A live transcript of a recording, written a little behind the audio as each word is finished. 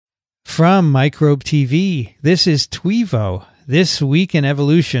From Microbe TV, this is TWiEVO, This Week in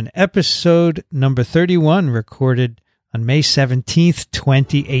Evolution, episode number 31, recorded on May 17th,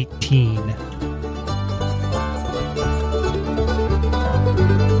 2018.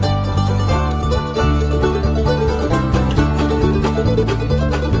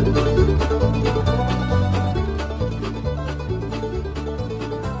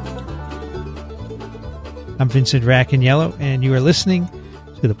 I'm Vincent Racaniello, and you are listening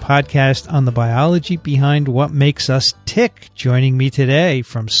to the podcast on the biology behind what makes us tick. Joining me today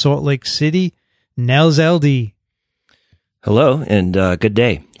from Salt Lake City, Nels Elde. Hello, and good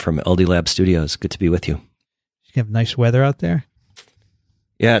day from Elde Lab Studios. Good to be with you. You have nice weather out there?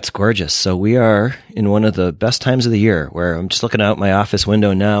 Yeah, it's gorgeous. So we are in one of the best times of the year where I'm just looking out my office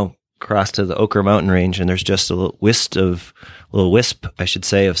window now across to the Ochre Mountain Range, and there's just a little wisp, I should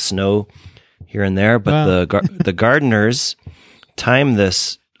say, of snow here and there. But wow. the gardeners time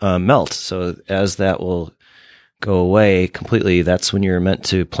this melt. So as that will go away completely, that's when you're meant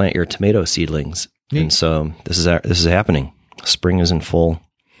to plant your tomato seedlings. Neat. And so this is happening. Spring is in full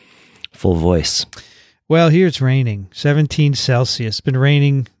voice. Well, here it's raining, 17 Celsius. It's been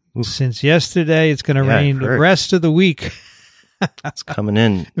raining since yesterday. It's going to rain the rest of the week. It's coming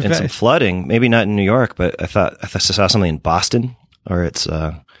in and some flooding. Maybe not in New York, but I thought I saw something in Boston, or it's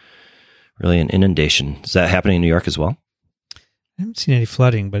really an inundation. Is that happening in New York as well? I haven't seen any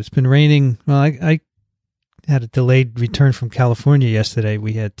flooding, but it's been raining. Well, I had a delayed return from California yesterday.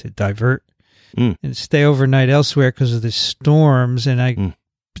 We had to divert and stay overnight elsewhere because of the storms. And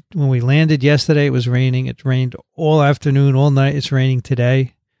when we landed yesterday, it was raining. It rained all afternoon, all night. It's raining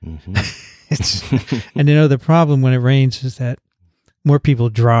today. Mm-hmm. And the problem when it rains is that more people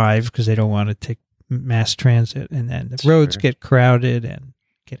drive because they don't want to take mass transit, and then the roads get crowded and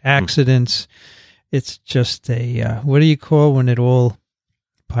get accidents. It's just a, what do you call when it all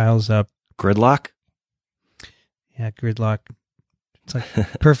piles up? Gridlock? Yeah, gridlock. It's like a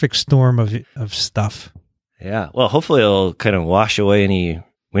perfect storm of stuff. Yeah. Well, hopefully it'll kind of wash away any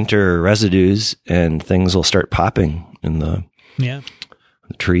winter residues and things will start popping in the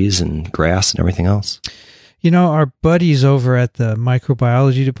trees and grass and everything else. Our buddies over at the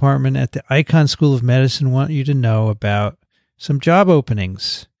microbiology department at the Icahn School of Medicine want you to know about some job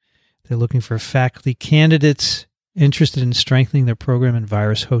openings. They're looking for faculty candidates interested in strengthening their program in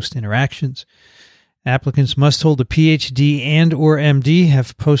virus-host interactions. Applicants must hold a PhD and or MD,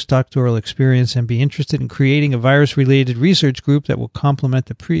 have postdoctoral experience, and be interested in creating a virus-related research group that will complement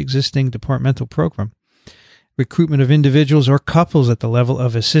the pre-existing departmental program. Recruitment of individuals or couples at the level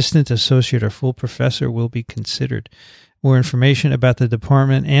of assistant, associate, or full professor will be considered. More information about the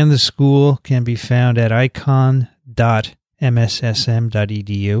department and the school can be found at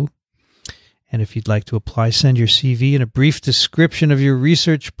icahn.mssm.edu. And if you'd like to apply, send your CV and a brief description of your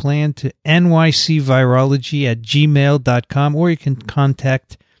research plan to nycvirology@gmail.com, or you can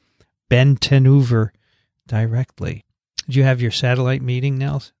contact Ben Tenhoover directly. Did you have your satellite meeting,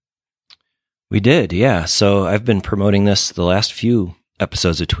 Nels? We did, yeah. So I've been promoting this the last few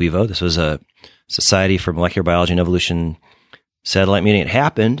episodes of TWiEVO. This was a Society for Molecular Biology and Evolution satellite meeting. It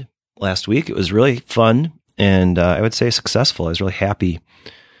happened last week. It was really fun, and I would say successful. I was really happy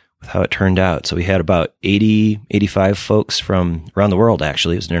with how it turned out. So we had about 85 folks from around the world,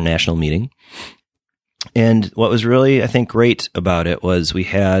 actually. It was an international meeting. And what was really, I think, great about it was we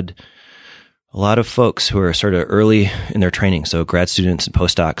had a lot of folks who are sort of early in their training, so grad students and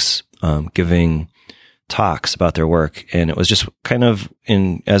postdocs giving talks about their work. And it was just kind of,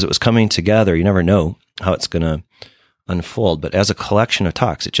 as it was coming together, you never know how it's going to unfold. But as a collection of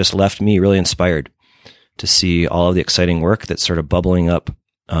talks, it just left me really inspired to see all of the exciting work that's sort of bubbling up,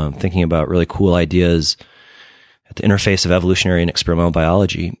 thinking about really cool ideas at the interface of evolutionary and experimental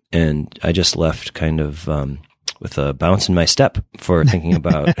biology. And I just left kind of with a bounce in my step for thinking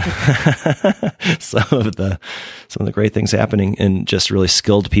about some of the great things happening, and just really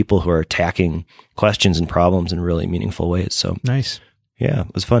skilled people who are attacking questions and problems in really meaningful ways. So nice. Yeah,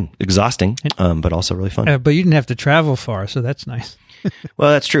 it was fun. Exhausting, but also really fun. But you didn't have to travel far, so that's nice.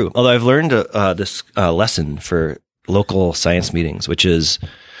 Well, that's true. Although I've learned this lesson for local science meetings, which is,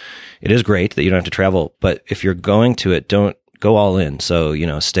 it is great that you don't have to travel, but if you're going to it, don't go all in. So,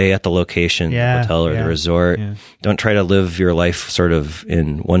 stay at the location, the hotel or the resort. Yeah. Don't try to live your life sort of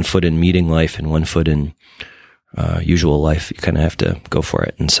in 1 foot in meeting life and 1 foot in usual life. You kind of have to go for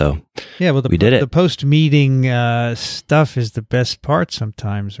it. And so we did it. The post-meeting stuff is the best part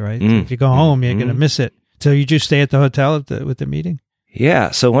sometimes, right? If you go home, you're going to miss it. So you just stay at the hotel with the meeting?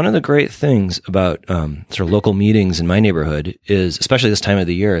 Yeah. So one of the great things about sort of local meetings in my neighborhood is, especially this time of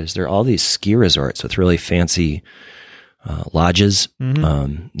the year, is there are all these ski resorts with really fancy lodges.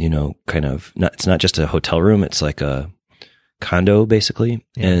 Kind of it's not just a hotel room; it's like a condo basically.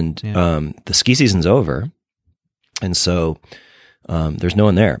 The ski season's over, and so there's no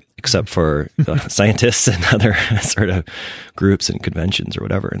one there except for scientists and other sort of groups and conventions or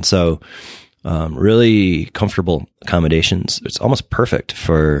whatever. And so really comfortable accommodations. It's almost perfect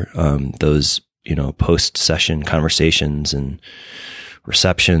for those post-session conversations and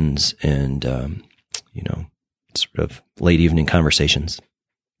receptions and sort of late evening conversations.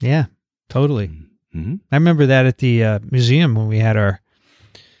 Yeah, totally. Mm-hmm. I remember that at the museum when we had our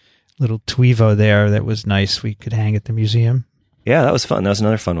little TWiEVO there. That was nice. We could hang at the museum. Yeah, that was fun. That was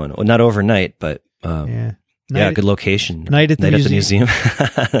another fun one. Well, not overnight, but good location. Night at the museum.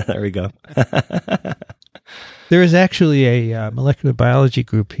 There we go. There is actually a molecular biology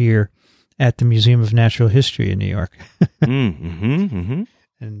group here at the Museum of Natural History in New York. And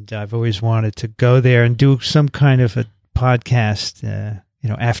I've always wanted to go there and do some kind of a podcast,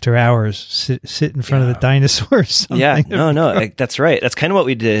 after hours, sit in front of the dinosaurs. Yeah, no, that's right. That's kind of what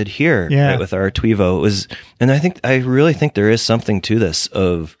we did here right, with our TWiEVO. And I really think there is something to this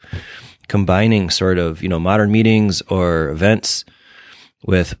of combining sort of, modern meetings or events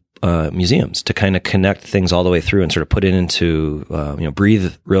with museums to kind of connect things all the way through and sort of put it into,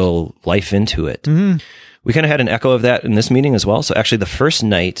 breathe real life into it. Mm-hmm. We kind of had an echo of that in this meeting as well. So actually the first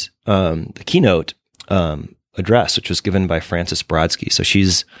night, the keynote address, which was given by Frances Brodsky. So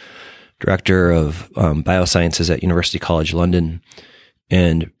she's director of biosciences at University College London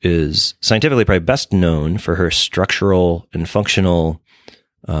and is scientifically probably best known for her structural and functional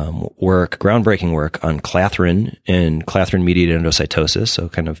work, groundbreaking work on clathrin and clathrin-mediated endocytosis, so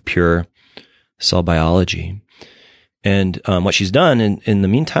kind of pure cell biology. And what she's done in the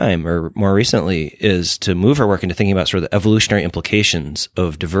meantime, or more recently, is to move her work into thinking about sort of the evolutionary implications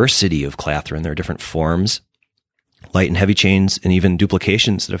of diversity of clathrin. There are different forms, light and heavy chains, and even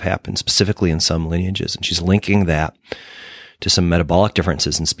duplications that have happened specifically in some lineages. And she's linking that to some metabolic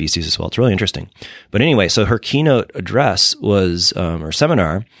differences in species as well. It's really interesting. But anyway, so her keynote address was, or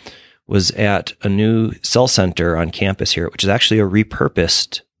seminar, was at a new cell center on campus here, which is actually a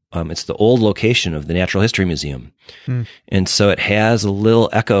repurposed it's the old location of the Natural History Museum. And so it has a little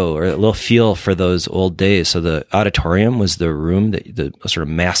echo or a little feel for those old days. So the auditorium was the room, the sort of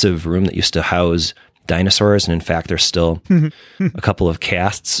massive room that used to house dinosaurs. And in fact, there's still a couple of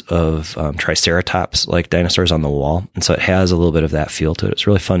casts of Triceratops-like dinosaurs on the wall. And so it has a little bit of that feel to it. It's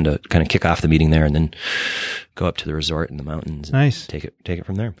really fun to kind of kick off the meeting there and then go up to the resort in the mountains. Nice. Take it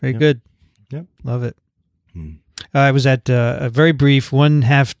from there. Very good. Yep. Love it. I was at a very brief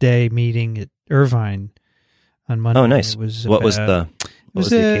 1.5 day meeting at Irvine on Monday. Oh, nice. What was the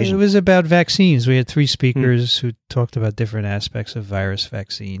occasion? It was about vaccines. We had 3 speakers who talked about different aspects of virus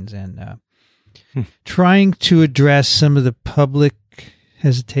vaccines and trying to address some of the public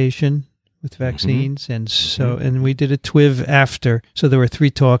hesitation with vaccines. And so, and we did a TWiV after. So there were 3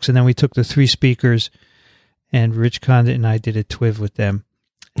 talks, and then we took the 3 speakers, and Rich Condit and I did a TWiV with them.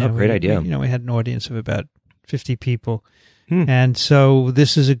 Oh, great idea. We had an audience of about 50 people. And so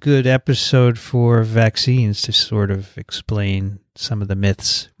this is a good episode for vaccines to sort of explain some of the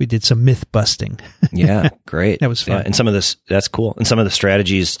myths. We did some myth busting. Yeah, great. That was fun. Yeah, and some of this, that's cool. And some of the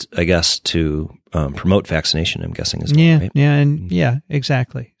strategies, I guess, to promote vaccination, I'm guessing as well, right? Yeah,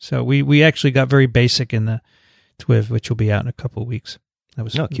 exactly. So we actually got very basic in the TWiV, which will be out in a couple of weeks. That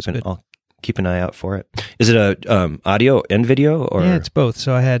was, good. I'll keep an eye out for it. Is it a audio and video? Or? Yeah, it's both.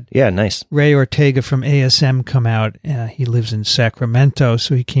 So I had nice. Ray Ortega from ASM come out. He lives in Sacramento,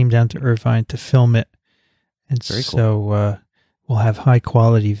 so he came down to Irvine to film it. And very cool. So we'll have high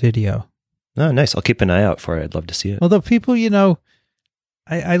quality video. Oh, nice. I'll keep an eye out for it. I'd love to see it. Although people,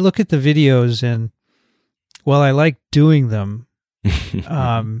 I look at the videos and while I like doing them,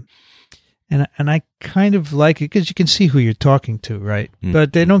 and I kind of like it because you can see who you're talking to, right?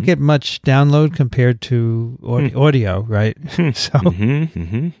 But they don't get much download compared to audio, right? So,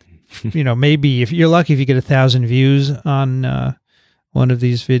 maybe if you're lucky, if you get 1,000 views on one of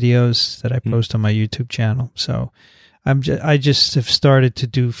these videos that I post on my YouTube channel. So I just have started to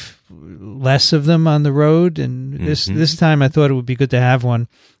do less of them on the road. And this time I thought it would be good to have one,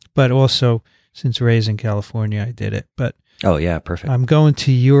 but also since Ray's in California, I did it. But oh, yeah, perfect. I'm going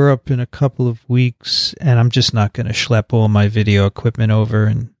to Europe in a couple of weeks, and I'm just not going to schlep all my video equipment over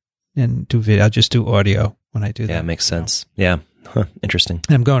and do video. I'll just do audio when I do that. Yeah, it makes sense. Yeah. Huh, interesting.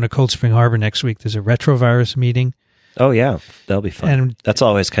 And I'm going to Cold Spring Harbor next week. There's a retrovirus meeting. Oh, yeah. That'll be fun. And that's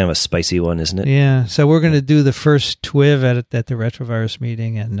always kind of a spicy one, isn't it? Yeah. So we're going to do the first TWiV at the retrovirus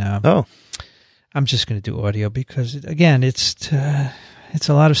meeting, and I'm just going to do audio because, again, it's a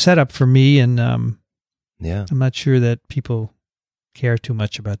lot of setup for me, and Yeah. I'm not sure that people care too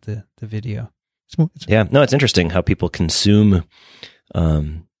much about the video. Yeah. No, it's interesting how people consume,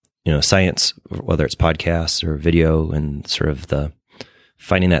 science, whether it's podcasts or video, and sort of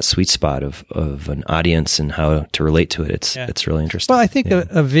finding that sweet spot of an audience and how to relate to it. It's really interesting. Well, I think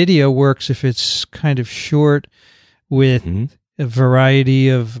a video works if it's kind of short with a variety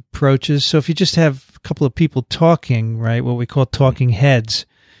of approaches. So if you just have a couple of people talking, right, what we call talking heads,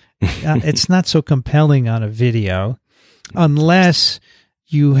 it's not so compelling on a video unless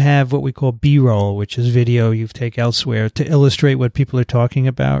you have what we call B-roll, which is video you take elsewhere to illustrate what people are talking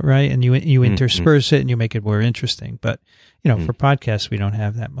about, right? And you intersperse it and you make it more interesting. But, for podcasts, we don't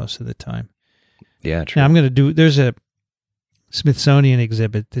have that most of the time. Yeah, true. Now, there's a Smithsonian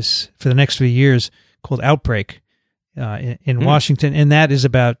exhibit for the next 3 years called Outbreak in Washington, and that is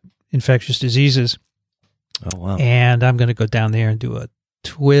about infectious diseases. Oh, wow. And I'm going to go down there and do a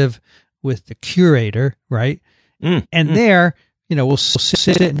TWiEVO with the curator, right? There, we'll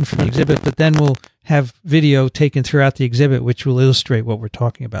sit in front of the exhibit, but then we'll have video taken throughout the exhibit, which will illustrate what we're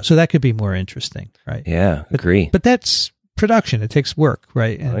talking about. So that could be more interesting, right? Yeah, agree. But that's production. It takes work,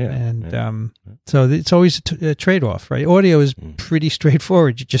 right? So it's always a trade-off, right? Audio is pretty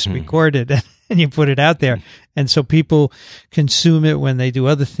straightforward. You just record it and you put it out there. And so people consume it when they do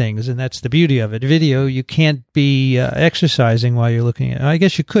other things, and that's the beauty of it. Video, you can't be exercising while you're looking at it. I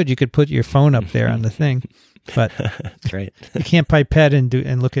guess you could. You could put your phone up there on the thing. But that's right. You can't pipette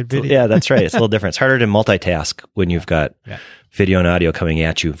and look at video. Yeah, that's right. It's a little different. It's harder to multitask when you've got video and audio coming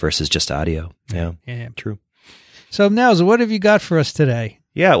at you versus just audio. Yeah, true. So, Nels, what have you got for us today?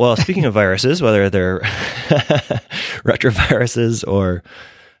 Yeah, well, speaking of viruses, whether they're retroviruses or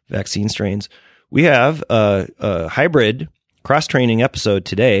vaccine strains, we have a hybrid cross-training episode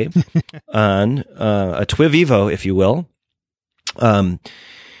today on a TWiEVO, if you will.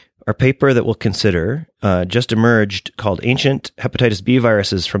 Our paper that we'll consider just emerged called Ancient Hepatitis B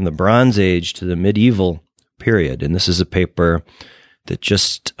Viruses from the Bronze Age to the Medieval Period. And this is a paper that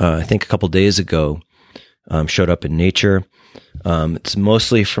just, I think a couple days ago, showed up in Nature. It's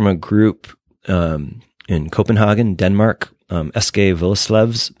mostly from a group in Copenhagen, Denmark, Eske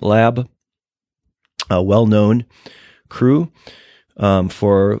Villeslev's lab, a well-known crew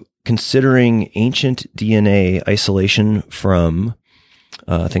for considering ancient DNA isolation from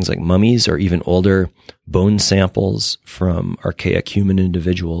things like mummies or even older bone samples from archaic human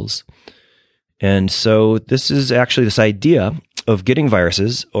individuals. And so this is actually this idea of getting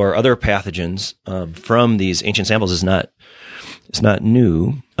viruses or other pathogens from these ancient samples is not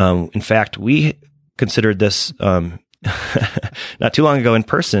new. In fact, we considered this not too long ago in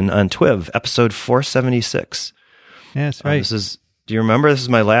person on TWiEVO, episode 476. Yeah, that's right. Do you remember? This is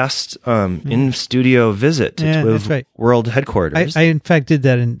my last in-studio visit to TWiEVO World Headquarters. I in fact, did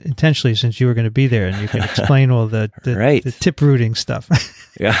that intentionally since you were going to be there, and you can explain all the tip rooting stuff.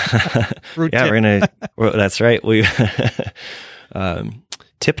 Yeah. That's right. We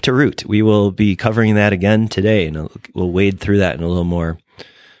tip to root. We will be covering that again today, and we'll wade through that in a little more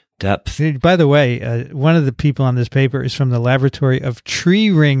depth. By the way, one of the people on this paper is from the Laboratory of Tree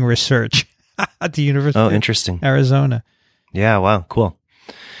Ring Research at the University of Arizona. Yeah, wow, cool.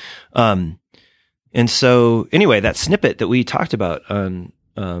 And so anyway, that snippet that we talked about on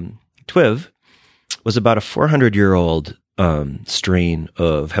TWiEVO was about a 400-year-old strain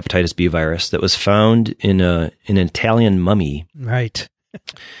of hepatitis B virus that was found in an Italian mummy. Right.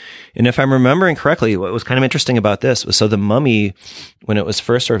 And if I'm remembering correctly, what was kind of interesting about this was, so the mummy, when it was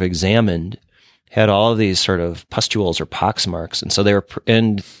first sort of examined, had all of these sort of pustules or pox marks. And so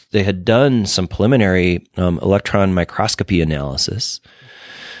they had done some preliminary electron microscopy analysis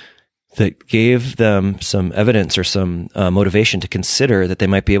that gave them some evidence or some motivation to consider that they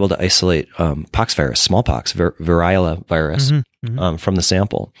might be able to isolate pox virus, smallpox, variola virus from the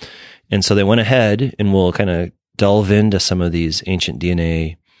sample. And so they went ahead, and we'll kind of delve into some of these ancient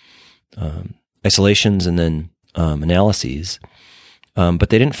DNA isolations and then analyses. But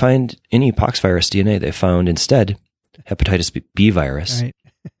they didn't find any poxvirus DNA. They found instead hepatitis B virus. Right.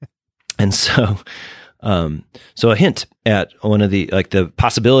 And so a hint at one of the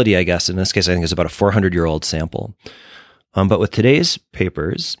possibility, I guess, in this case, I think is about a 400-year-old sample. But with today's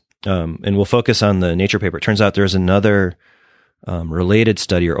papers, and we'll focus on the Nature paper, it turns out there's another related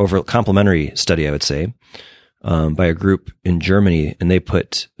study or complementary study, I would say, by a group in Germany, and they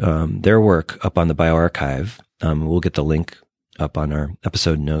put their work up on the bioarchive. We'll get the link up on our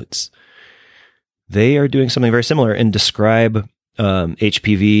episode notes. They are doing something very similar and describe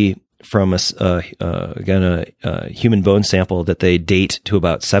HPV from a human bone sample that they date to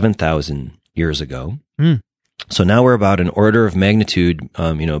about 7,000 years ago. So now we're about an order of magnitude,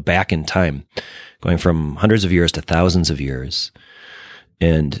 back in time going from hundreds of years to thousands of years.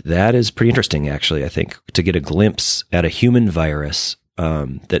 And that is pretty interesting, actually, I think, to get a glimpse at a human virus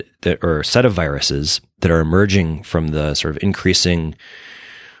or a set of viruses that are emerging from the sort of increasing,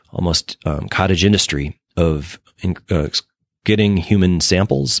 almost cottage industry of getting human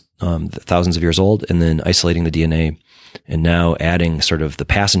samples, thousands of years old, and then isolating the DNA, and now adding sort of the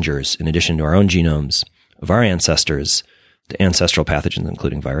passengers, in addition to our own genomes of our ancestors, to ancestral pathogens,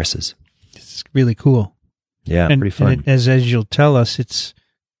 including viruses. It's really cool. Yeah, pretty fun. And as you'll tell us, it's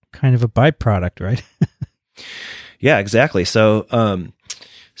kind of a byproduct, right? Yeah, exactly. So,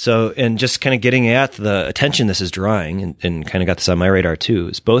 and just kind of getting at the attention this is drawing, and kind of got this on my radar too,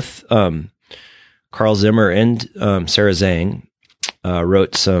 is both Carl Zimmer and Sarah Zhang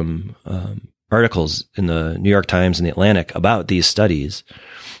wrote some articles in the New York Times and the Atlantic about these studies.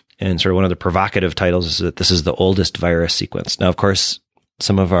 And sort of one of the provocative titles is that this is the oldest virus sequence. Now, of course,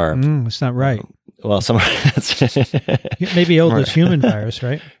 some of our... it's not right. Well, some maybe oldest human virus,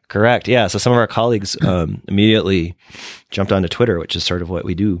 right? Correct. Yeah. So some of our colleagues immediately jumped onto Twitter, which is sort of what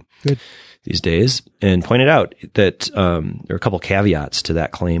we do these days, and pointed out that there are a couple caveats to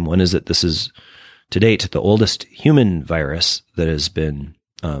that claim. One is that this is, to date, the oldest human virus that has been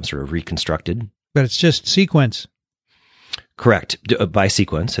sort of reconstructed. But it's just sequence. Correct. By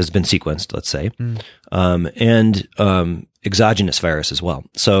sequence, has been sequenced, let's say, and exogenous virus as well.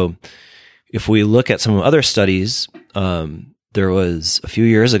 So if we look at some other studies, there was a few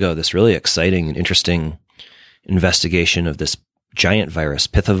years ago this really exciting and interesting investigation of this giant virus,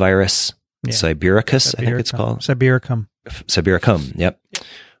 pithavirus sibiricus, I think it's called. Sibiricum, yep.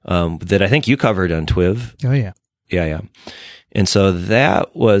 That I think you covered on TWiEVO. Oh, yeah. Yeah. And so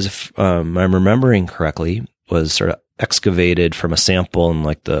that was, if I'm remembering correctly, was sort of excavated from a sample in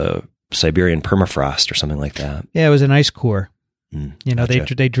like the Siberian permafrost or something like that. Yeah, it was an ice core.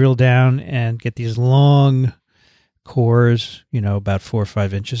 Gotcha. They drill down and get these long cores, about 4 or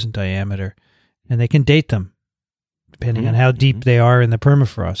 5 inches in diameter, and they can date them depending on how deep they are in the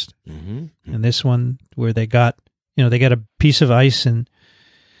permafrost. And this one, where they got a piece of ice, and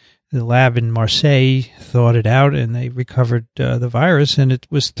the lab in Marseille thawed it out, and they recovered the virus, and it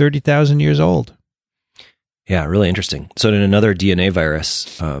was 30,000 years old. Yeah, really interesting. So in another DNA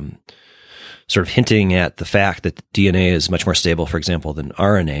virus, sort of hinting at the fact that DNA is much more stable, for example, than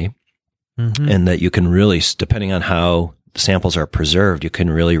RNA, and that you can really, depending on how the samples are preserved, you can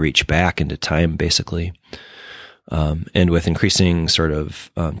really reach back into time, basically. And with increasing sort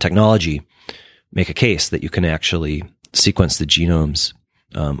of technology, make a case that you can actually sequence the genomes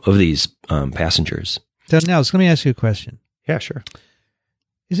of these passengers. So Nels, let me ask you a question. Yeah, sure.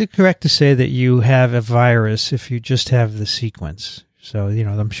 Is it correct to say that you have a virus if you just have the sequence? So,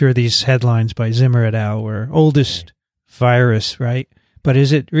 I'm sure these headlines by Zimmer et al. Were oldest virus, right? But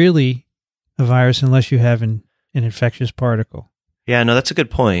is it really a virus unless you have an infectious particle? Yeah, no, that's a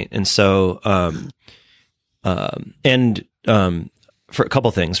good point. And so, for a couple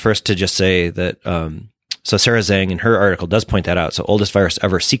of things. First, to just say that, so Sarah Zhang in her article does point that out. So oldest virus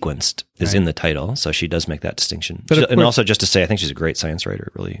ever sequenced is in the title. So she does make that distinction. And also just to say, I think she's a great science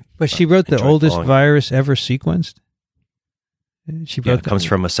writer, really. But she wrote the oldest virus ever sequenced? She wrote it comes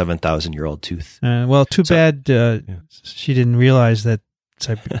from a 7,000-year-old tooth. Well, too bad she didn't realize that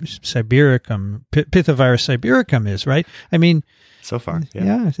Sibiricum, pithavirus Sibiricum is, right? I mean... So far,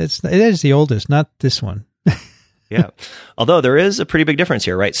 it is the oldest, not this one. Yeah. Although there is a pretty big difference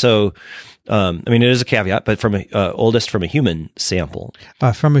here, right? So, it is a caveat, but from oldest from a human sample.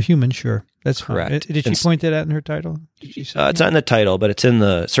 From a human, sure. That's correct. Did she point that out in her title? It's not in the title, but it's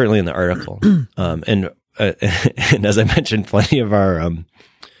certainly in the article. And as I mentioned, plenty of our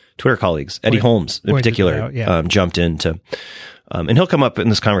Twitter colleagues, Eddie Holmes in particular, jumped into, and he'll come up in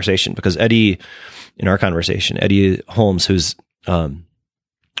this conversation because Eddie Holmes, who's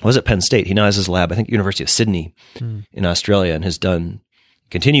was at Penn State. He now has his lab, I think, University of Sydney in Australia, and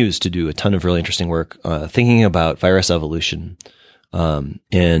continues to do a ton of really interesting work thinking about virus evolution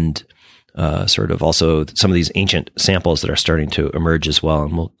and sort of also some of these ancient samples that are starting to emerge as well.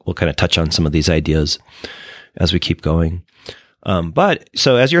 And we'll kind of touch on some of these ideas as we keep going. But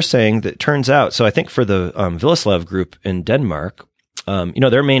so as you're saying, that turns out, so I think for the Willeslav group in Denmark,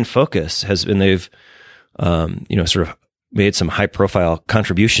 their main focus has been they've sort of made some high profile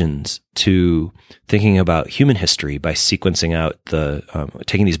contributions to thinking about human history by sequencing out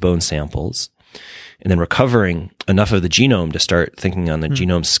taking these bone samples and then recovering enough of the genome to start thinking on the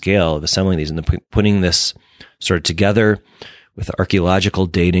genome scale of assembling these and then putting this sort of together with the archaeological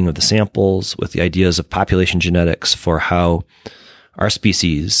dating of the samples, with the ideas of population genetics for how our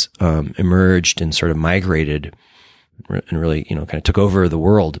species emerged and sort of migrated and really, kind of took over the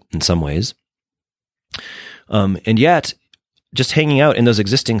world in some ways. And yet, just hanging out in those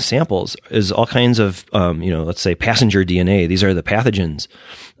existing samples is all kinds of, let's say passenger DNA. These are the pathogens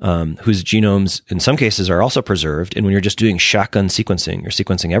whose genomes, in some cases, are also preserved. And when you're just doing shotgun sequencing, you're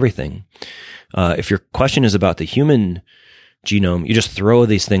sequencing everything. If your question is about the human genome, you just throw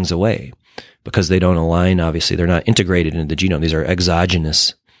these things away because they don't align. Obviously, they're not integrated into the genome. These are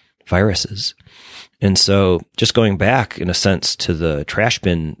exogenous viruses. And so just going back, in a sense, to the trash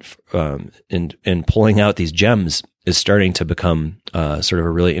bin and pulling out these gems is starting to become sort of a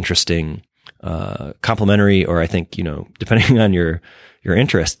really interesting complementary, or I think, depending on your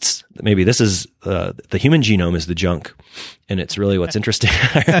interests, maybe this is the human genome is the junk, and it's really what's interesting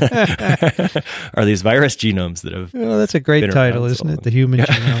are these virus genomes that have. Well, that's a great title, isn't it? The human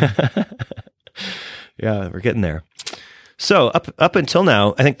genome. Yeah, we're getting there. So up until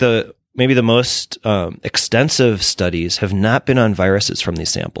now, I think maybe the most extensive studies have not been on viruses from these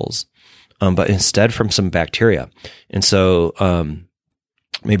samples, but instead from some bacteria. And so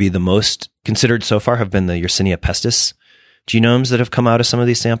maybe the most considered so far have been the Yersinia pestis genomes that have come out of some of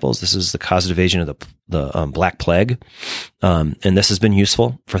these samples. This is the causative agent of the Black Plague. And this has been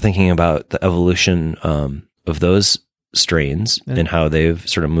useful for thinking about the evolution of those strains and how they've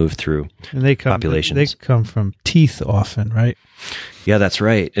sort of moved through populations. They come from teeth often, right? Yeah, that's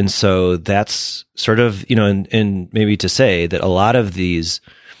right. And so that's sort of, and maybe to say that a lot of these,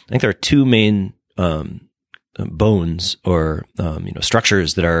 I think there are two main bones or,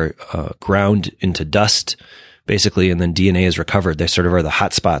 structures that are ground into dust, basically, and then DNA is recovered. They sort of are the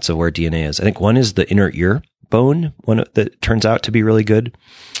hot spots of where DNA is. I think one is the inner ear bone, one that turns out to be really good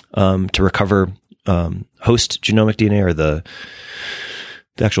to recover host genomic DNA or the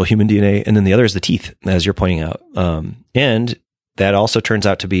actual human DNA. And then the other is the teeth, as you're pointing out. And that also turns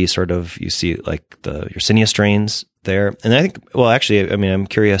out to be sort of, you see like the Yersinia strains there. And I think, well, actually, I'm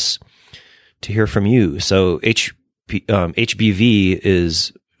curious to hear from you. So HBV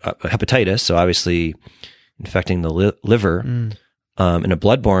is a hepatitis, so obviously infecting the liver in a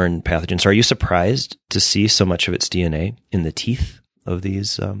bloodborne pathogen. So are you surprised to see so much of its DNA in the teeth of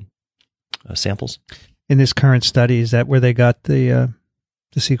these samples? In this current study, is that where they got the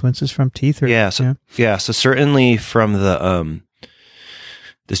sequences from teeth? So certainly from the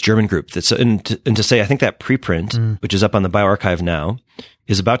this German group. And to say, I think that preprint, which is up on the bioarchive now,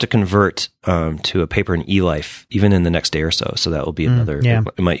 is about to convert to a paper in eLife, even in the next day or so. So that will be another.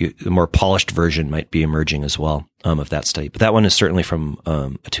 A more polished version might be emerging as well of that study. But that one is certainly from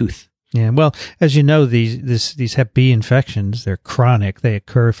a tooth. Yeah, well, as you know, these Hep B infections, they're chronic. They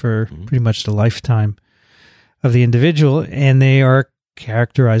occur for pretty much the lifetime of the individual, and they are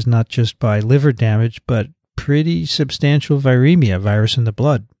characterized not just by liver damage, but pretty substantial viremia, virus in the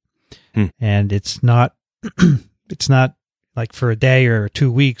blood. And it's not like for a day or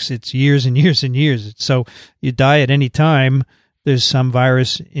 2 weeks, it's years and years and years. So you die at any time, there's some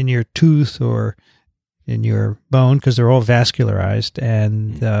virus in your tooth or in your bone, because they're all vascularized,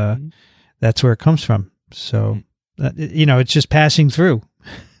 and that's where it comes from. So, it's just passing through.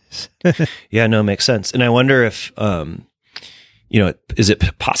 Yeah, no, makes sense. And I wonder if, is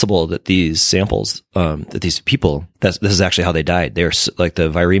it possible that these samples, that these people, this is actually how they died. They're like, the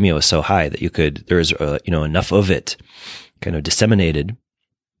viremia was so high that there's enough of it kind of disseminated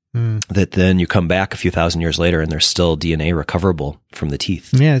that then you come back a few thousand years later and there's still DNA recoverable from the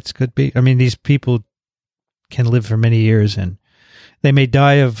teeth. Yeah, it could be. These people can live for many years, and they may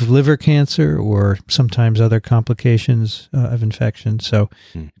die of liver cancer or sometimes other complications of infection. So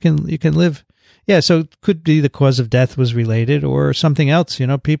you can live. Yeah, so it could be the cause of death was related or something else.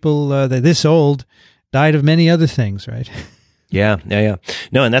 People this old died of many other things, right? Yeah.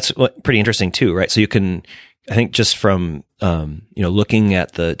 No, and that's pretty interesting too, right? So you can, I think, just from looking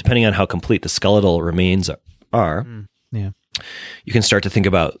at depending on how complete the skeletal remains are, you can start to think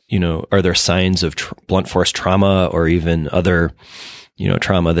about, are there signs of blunt force trauma or even other,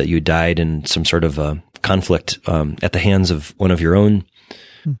 trauma that you died in some sort of conflict at the hands of one of your own,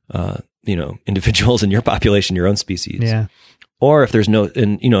 individuals in your population, your own species. Yeah. Or if there's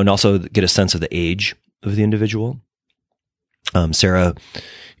and also get a sense of the age of the individual. Sarah,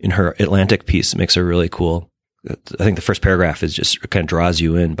 in her Atlantic piece, makes a really cool, I think the first paragraph is just kind of draws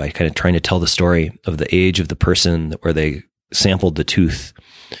you in by kind of trying to tell the story of the age of the person where they sampled the tooth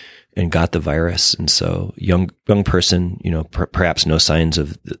and got the virus. And so young person, perhaps no signs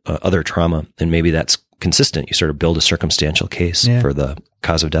of other trauma. And maybe that's consistent. You sort of build a circumstantial case for the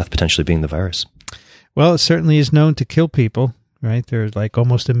cause of death potentially being the virus. Well, it certainly is known to kill people, right? There's like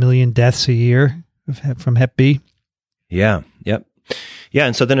almost 1 million deaths a year from Hep B. Yeah. Yep. Yeah.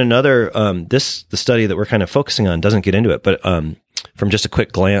 And so then another, the study that we're kind of focusing on doesn't get into it, but from just a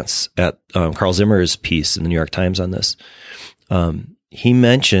quick glance at Carl Zimmer's piece in the New York Times on this, he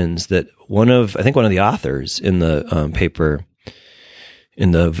mentions that one of the authors in the paper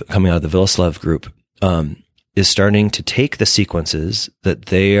coming out of the Villaslev group is starting to take the sequences that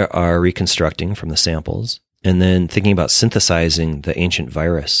they are reconstructing from the samples and then thinking about synthesizing the ancient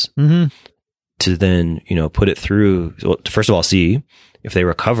virus to then, put it through, to first of all, see if they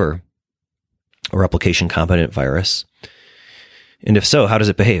recover a replication competent virus. And if so, how does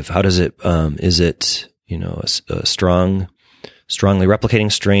it behave? How does it, is it, a strongly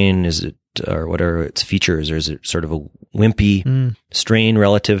replicating strain? Is it, or what are its features? Or is it sort of a wimpy strain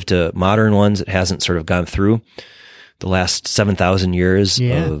relative to modern ones that hasn't sort of gone through the last 7,000 years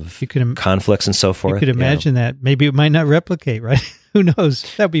of conflicts and so forth? You could imagine that. Maybe it might not replicate, right? Who knows?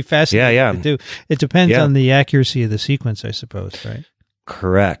 That would be fascinating to do. It depends on the accuracy of the sequence, I suppose, right?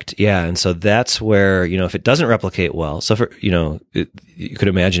 Correct. Yeah. And so that's where, if it doesn't replicate well, so for, you could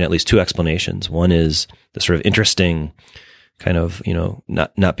imagine at least two explanations. One is the sort of interesting kind of,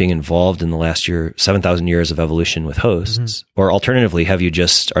 not being involved in the last 7,000 years of evolution with hosts, or alternatively, are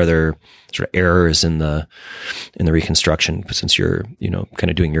there sort of errors in the reconstruction since you're,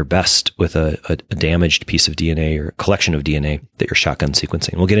 kind of doing your best with a damaged piece of DNA or collection of DNA that you're shotgun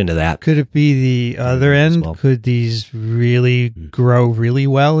sequencing. We'll get into that. Could it be the other end? Well. Could these really grow really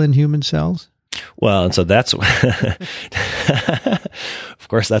well in human cells? Well, and so that's, of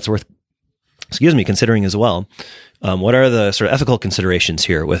course, that's worth, considering as well. What are the sort of ethical considerations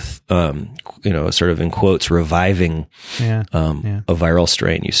here with, sort of in quotes, reviving a viral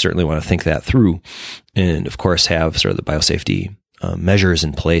strain? You certainly want to think that through, and of course have sort of the biosafety measures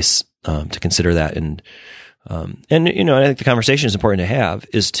in place to consider that. And I think the conversation is important to have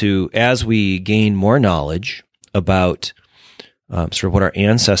is to, as we gain more knowledge about sort of what our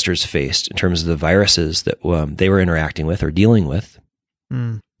ancestors faced in terms of the viruses that they were interacting with or dealing with.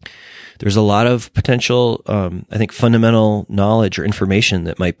 There's a lot of potential, I think, fundamental knowledge or information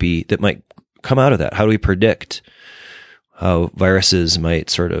that might come out of that. How do we predict how viruses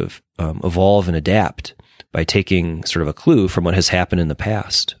might sort of evolve and adapt by taking sort of a clue from what has happened in the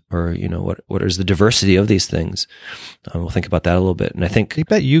past, or what is the diversity of these things? We'll think about that a little bit. And I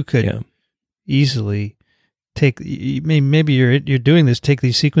bet you could easily take. Maybe you're doing this. Take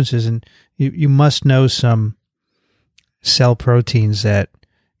these sequences, and you must know some cell proteins that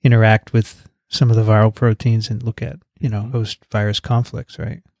interact with some of the viral proteins and look at, host virus conflicts,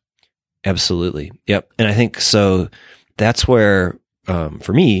 right? Absolutely. Yep. And I think so that's where,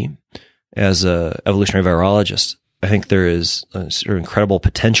 for me, as a evolutionary virologist, I think there is a sort of incredible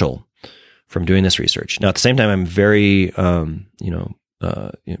potential from doing this research. Now, at the same time, I'm very,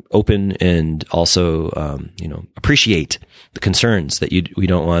 open and also, appreciate the concerns that we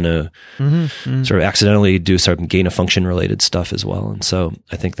don't want to sort of accidentally do some gain of function related stuff as well. And so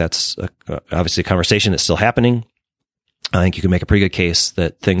I think that's obviously a conversation that's still happening. I think you can make a pretty good case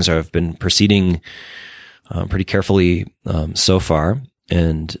that things have been proceeding pretty carefully so far,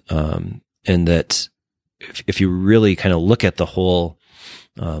 and that if you really kind of look at the whole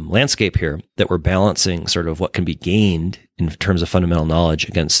landscape here, that we're balancing sort of what can be gained in terms of fundamental knowledge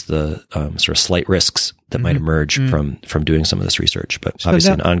against the sort of slight risks that might emerge from doing some of this research, but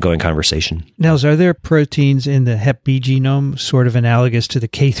obviously an ongoing conversation. Nels, are there proteins in the Hep B genome sort of analogous to the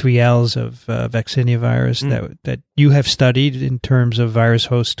K3Ls of vaccinia virus that you have studied in terms of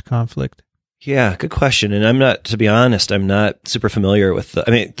virus-host conflict? Yeah, good question. And to be honest, I'm not super familiar with the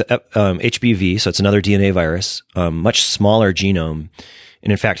HBV, so it's another DNA virus, much smaller genome,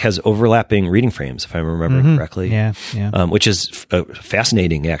 and in fact has overlapping reading frames, if I'm remembering correctly. Yeah. Which is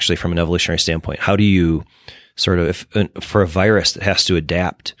fascinating, actually, from an evolutionary standpoint. How do you sort of, for a virus that has to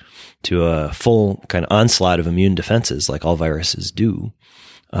adapt to a full kind of onslaught of immune defenses, like all viruses do,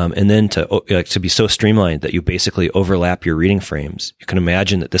 and then to be so streamlined that you basically overlap your reading frames, you can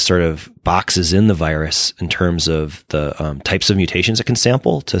imagine that this sort of boxes in the virus in terms of the types of mutations it can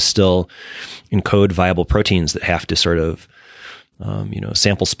sample to still encode viable proteins that have to sort of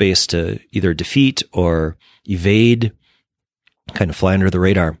sample space to either defeat or evade, kind of fly under the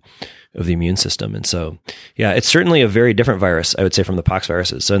radar of the immune system. And so, yeah, it's certainly a very different virus, I would say, from the pox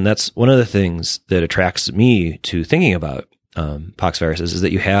viruses. And that's one of the things that attracts me to thinking about pox viruses, is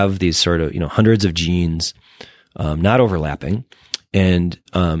that you have these sort of, hundreds of genes, not overlapping. And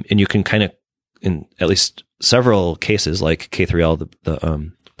you can kind of, in at least several cases, like K3L,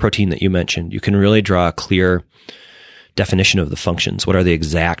 the protein that you mentioned, you can really draw a clear definition of the functions. What are the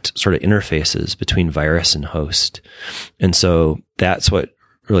exact sort of interfaces between virus and host? And so that's what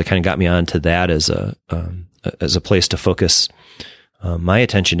really kind of got me onto that as a place to focus my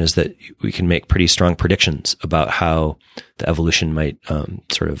attention is that we can make pretty strong predictions about how the evolution might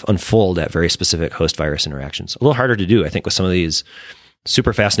sort of unfold at very specific host-virus interactions. A little harder to do, I think, with some of these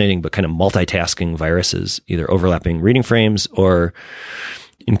super fascinating but kind of multitasking viruses, either overlapping reading frames or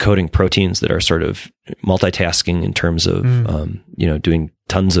encoding proteins that are sort of multitasking in terms of, doing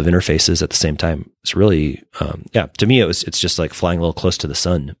tons of interfaces at the same time. It's really, to me, it's just like flying a little close to the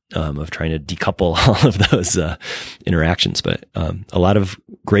sun, of trying to decouple all of those interactions. But a lot of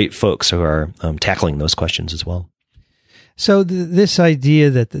great folks who are tackling those questions as well. So this idea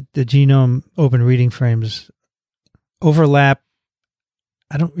that the genome open reading frames overlap,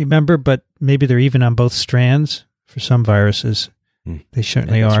 I don't remember, but maybe they're even on both strands for some viruses. They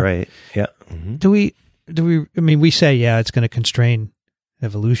certainly are. That's right. Yeah. Mm-hmm. Do we, I mean, we say, it's going to constrain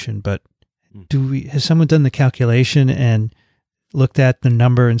evolution, but has someone done the calculation and looked at the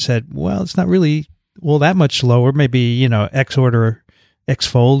number and said, well, it's not really, that much lower, maybe, X order, X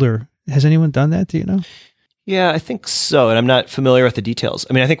fold, or has anyone done that? Do you know? Yeah, I think so. And I'm not familiar with the details.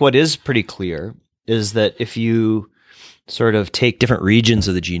 I mean, I think what is pretty clear is that if you sort of take different regions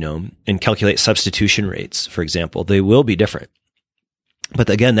of the genome and calculate substitution rates, for example, they will be different. But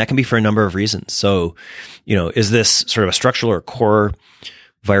again, that can be for a number of reasons. So, is this sort of a structural or core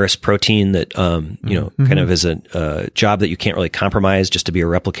virus protein that, kind of is a job that you can't really compromise just to be a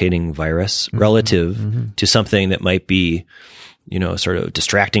replicating virus relative to something that might be, sort of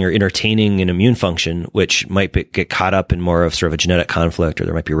distracting or entertaining an immune function, which might get caught up in more of sort of a genetic conflict, or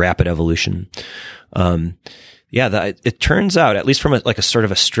there might be rapid evolution. It turns out, at least from a sort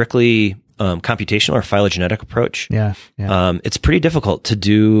of a strictly computational or phylogenetic approach, it's pretty difficult to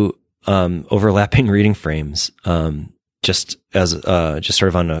do overlapping reading frames, just sort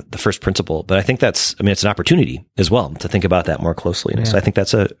of on the first principle. But I think it's an opportunity as well to think about that more closely. So I think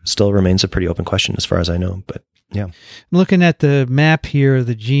that's still remains a pretty open question as far as I know. But yeah, I'm looking at the map here of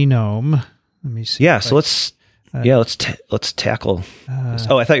the genome. Let me see. Yeah, so let's tackle this.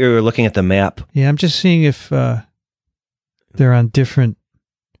 Oh, I thought you were looking at the map. Yeah, I'm just seeing if they're on different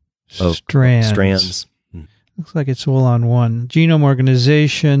strands. Looks like it's all on one. Genome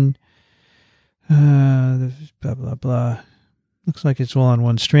organization, blah, blah, blah. Looks like it's all on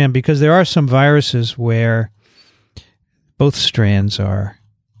one strand, because there are some viruses where both strands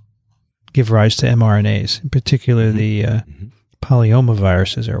give rise to mRNAs. In particular, the polyoma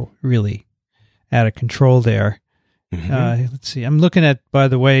viruses are really out of control there. Let's see. I'm looking at, by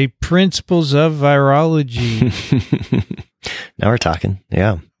the way, Principles of Virology. Now we're talking.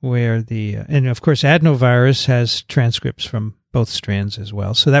 Yeah. Where and of course, adenovirus has transcripts from both strands as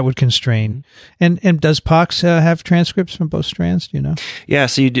well. So that would constrain. And does pox have transcripts from both strands? Do you know? Yeah.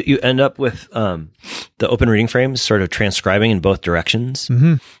 So you end up with the open reading frames sort of transcribing in both directions.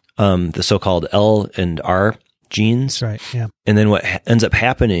 The so-called L and R genes. Right. Yeah. And then what ends up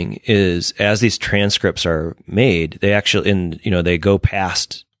happening is, as these transcripts are made, they actually, they go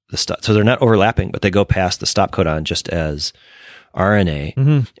past the stop. So they're not overlapping, but they go past the stop codon just as RNA.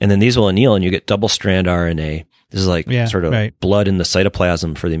 And then these will anneal and you get double strand RNA. This is like sort of blood in the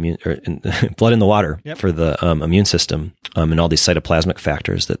cytoplasm for the immune, or blood in the water for the immune system, and all these cytoplasmic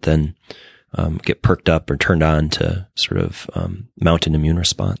factors that then get perked up or turned on to sort of mount an immune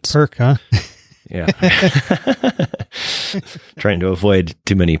response. Perk, huh? Yeah. Trying to avoid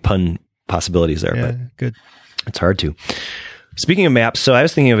too many pun possibilities there, but good. It's hard to. Speaking of maps, so I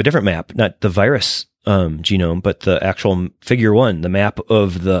was thinking of a different map, not the virus genome, but the actual figure 1, the map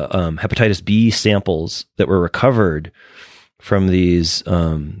of the hepatitis B samples that were recovered from these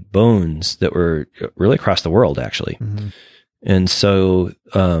bones that were really across the world, actually. And so,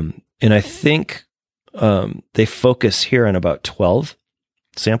 and I think they focus here on about 12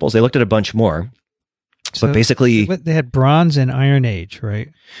 samples. They looked at a bunch more. So but basically, they had Bronze and Iron Age, right?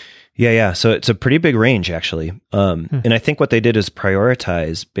 Yeah. So it's a pretty big range, actually. And I think what they did is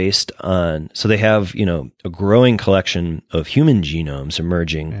prioritize based on, so they have, a growing collection of human genomes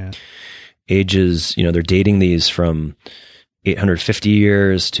emerging. Ages, they're dating these from 850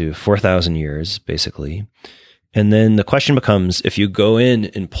 years to 4,000 years, basically. And then the question becomes, if you go in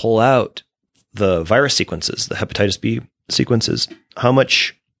and pull out the virus sequences, the hepatitis B sequences, how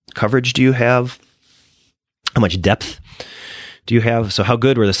much coverage do you have? How much depth do you have? So how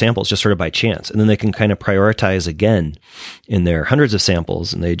good were the samples, just sort of by chance? And then they can kind of prioritize again in their hundreds of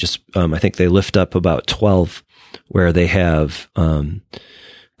samples. And they just, I think they lift up about 12 where they have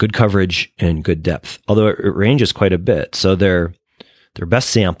good coverage and good depth, although it ranges quite a bit. So their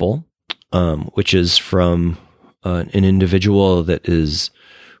best sample, which is from an individual that is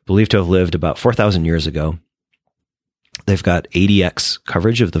believed to have lived about 4,000 years ago, they've got 80x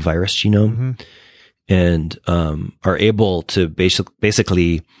coverage of the virus genome. and are able to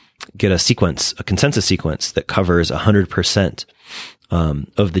basically get a consensus sequence that covers 100%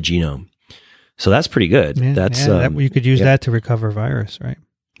 of the genome. So that's pretty good. Yeah, you could use that to recover virus, right?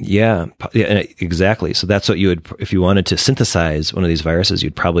 Yeah, exactly. So that's what you would, if you wanted to synthesize one of these viruses,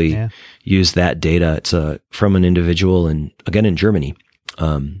 you'd probably use that data. It's from an individual, and again in Germany,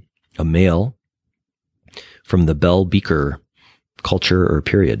 a male from the Bell Beaker culture or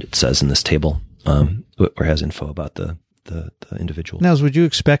period. It says in this table, or has info about the individual. Nels, would you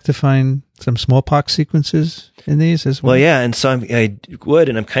expect to find some smallpox sequences in these as well? Well, yeah, and so I would,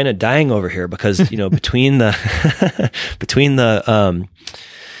 and I'm kind of dying over here because between the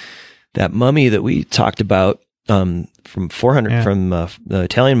that mummy that we talked about from 400 from the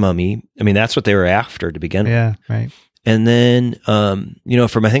Italian mummy, I mean that's what they were after to begin with. Yeah, right. And then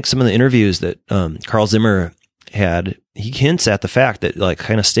from I think some of the interviews that Carl Zimmer had, he hints at the fact that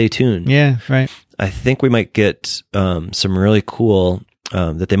kind of stay tuned. Yeah, right. I think we might get some really cool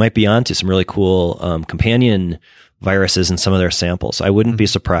that they might be onto some really cool companion viruses in some of their samples. I wouldn't be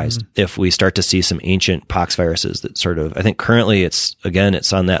surprised if we start to see some ancient pox viruses that sort of, I think currently it's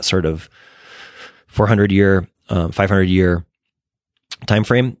on that sort of 400 year, 500 year time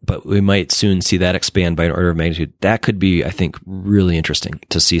frame, but we might soon see that expand by an order of magnitude. That could be, I think, really interesting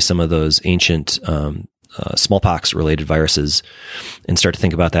to see some of those ancient smallpox related viruses and start to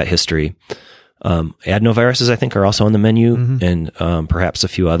think about that history. Adenoviruses, I think, are also on the menu, and perhaps a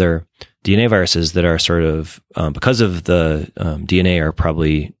few other DNA viruses that are sort of, because of the DNA, are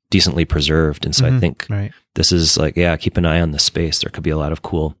probably decently preserved. And so I think this is keep an eye on the space. There could be a lot of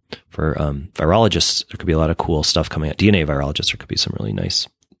cool, for virologists, there could be a lot of cool stuff coming out. DNA virologists, there could be some really nice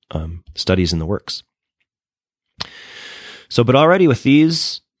studies in the works. So, but already with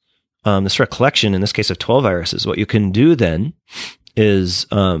these, this sort of collection, in this case of 12 viruses, what you can do then is,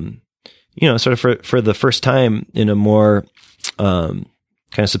 sort of for the first time in a more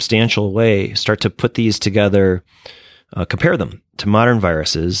kind of substantial way, start to put these together, compare them to modern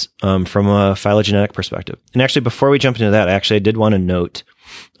viruses from a phylogenetic perspective. And actually, before we jump into that, I did want to note,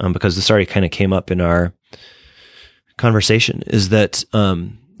 because this already kind of came up in our conversation, is that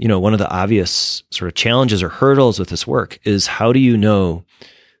one of the obvious sort of challenges or hurdles with this work is, how do you know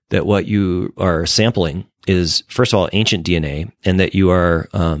that what you are sampling is, first of all, ancient DNA, and that you are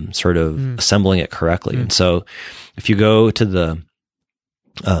sort of assembling it correctly. And so if you go to the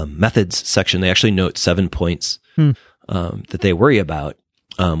methods section, they actually note 7 points that they worry about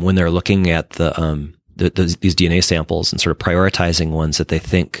when they're looking at these DNA samples and sort of prioritizing ones that they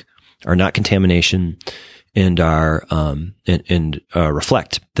think are not contamination and are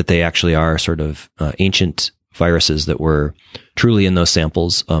reflect that they actually are sort of ancient viruses that were truly in those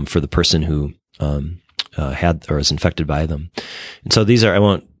samples for the person who had or was infected by them. And so these are, I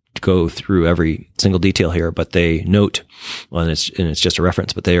won't go through every single detail here, but they note, and it's just a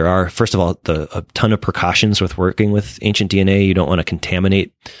reference, but there are, first of all, a ton of precautions with working with ancient DNA. You don't want to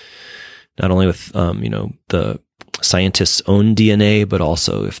contaminate not only with, the scientist's own DNA, but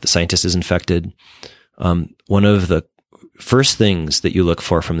also if the scientist is infected. One of the first things that you look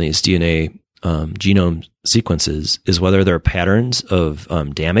for from these DNA genome sequences is whether there are patterns of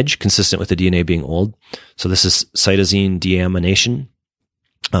damage consistent with the DNA being old. So this is cytosine deamination.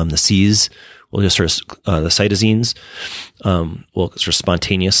 The Cs will just sort of, the cytosines will sort of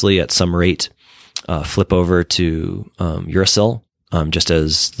spontaneously at some rate flip over to uracil, just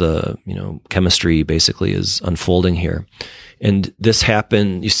as the chemistry basically is unfolding here. And this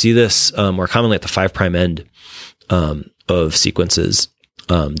you see this more commonly at the 5' end of sequences,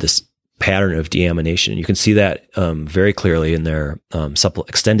 this pattern of deamination. You can see that very clearly in their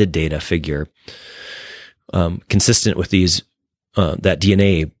extended data figure, consistent with these that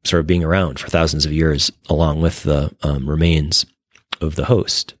DNA sort of being around for thousands of years, along with the remains of the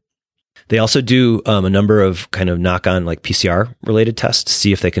host. They also do a number of kind of knock-on PCR related tests to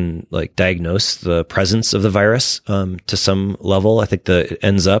see if they can diagnose the presence of the virus to some level. I think it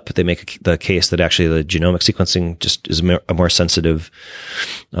ends up, they make the case that actually the genomic sequencing just is a more sensitive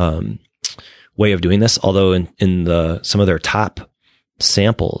way of doing this. Although in some of their top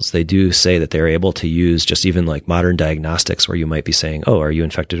samples, they do say that they're able to use just even modern diagnostics, where you might be saying, oh, are you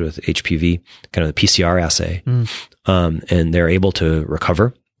infected with HPV, kind of the PCR assay. And they're able to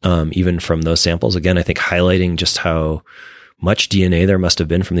recover even from those samples. Again, I think highlighting just how much DNA there must have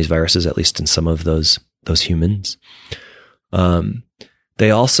been from these viruses, at least in some of those humans.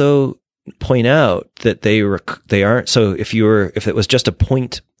 They also point out that they aren't, so if it was just a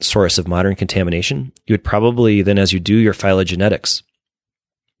point source of modern contamination, you would probably then, as you do your phylogenetics,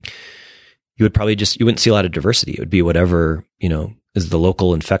 you wouldn't see a lot of diversity. It would be whatever, is the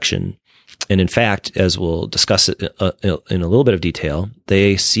local infection And in fact, as we'll discuss it in a little bit of detail,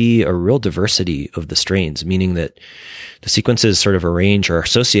 they see a real diversity of the strains, meaning that the sequences sort of arrange or are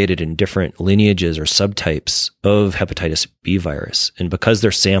associated in different lineages or subtypes of hepatitis B virus. And because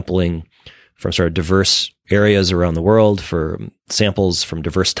they're sampling from sort of diverse areas around the world for samples from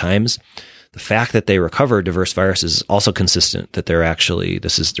diverse times, the fact that they recover diverse viruses is also consistent that they're actually,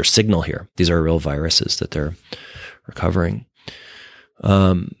 this is their signal here. These are real viruses that they're recovering.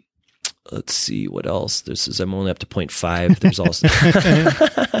 Let's see what else. I'm only up to 0.5. There's also,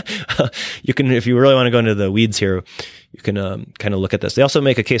 you can, if you really want to go into the weeds here, you can kind of look at this. They also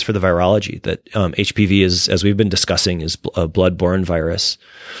make a case for the virology that HPV is, as we've been discussing, is a blood-borne virus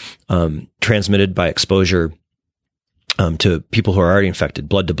transmitted by exposure to people who are already infected,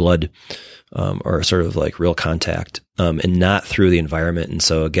 blood to blood, or sort of like real contact, and not through the environment. And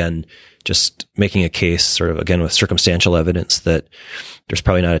so again, just making a case sort of again with circumstantial evidence that there's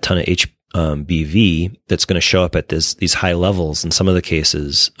probably not a ton of HBV that's going to show up at these high levels in some of the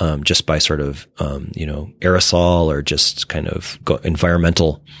cases, just by sort of, aerosol or just kind of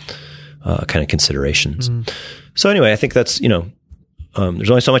environmental, kind of considerations. So anyway, I think that's, there's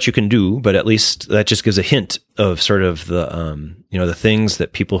only so much you can do, but at least that just gives a hint of sort of the, the things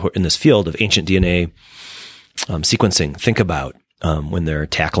that people who are in this field of ancient DNA sequencing think about when they're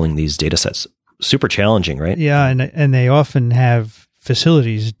tackling these data sets. Super challenging, right? Yeah, and they often have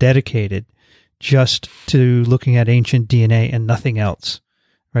facilities dedicated just to looking at ancient DNA and nothing else,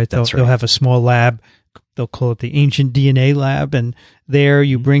 right? They'll have a small lab. They'll call it the Ancient DNA Lab, and there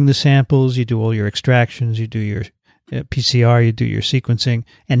you bring the samples, you do all your extractions, you do your PCR, you do your sequencing,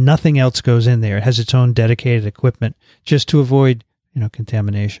 and nothing else goes in there. It has its own dedicated equipment just to avoid,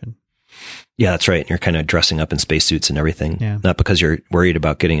 contamination. Yeah, that's right. You're kind of dressing up in spacesuits and everything. Yeah. Not because you're worried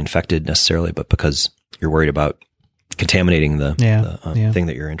about getting infected necessarily, but because you're worried about contaminating the thing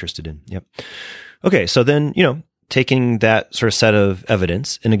that you're interested in. Yep. Okay. So then, taking that sort of set of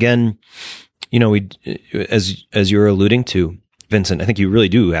evidence, and again, we, as you were alluding to, Vincent, I think you really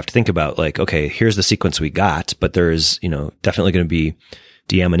do have to think about like, okay, here's the sequence we got, but there's, definitely going to be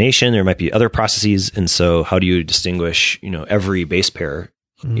deamination. There might be other processes. And so how do you distinguish, every base pair,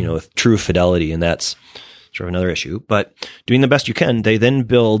 with true fidelity? And that's sort of another issue, but doing the best you can, they then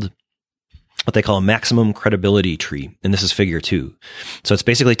build what they call a maximum credibility tree. And this is figure 2. So it's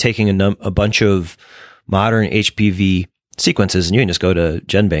basically taking a bunch of modern HPV sequences, and you can just go to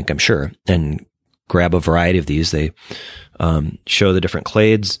GenBank, I'm sure, and grab a variety of these. They show the different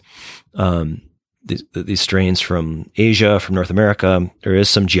clades, these strains from Asia, from North America. There is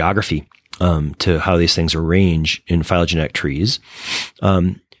some geography to how these things arrange in phylogenetic trees.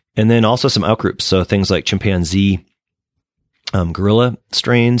 And then also some outgroups. So things like chimpanzee, gorilla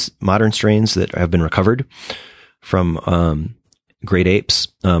strains, modern strains that have been recovered from great apes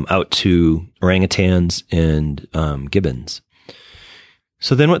out to orangutans and gibbons.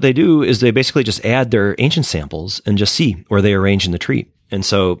 So then what they do is they basically just add their ancient samples and just see where they arrange in the tree. And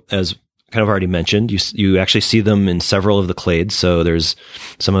so as kind of already mentioned, you actually see them in several of the clades. So there's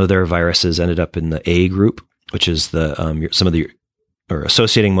some of their viruses ended up in the A group, which is or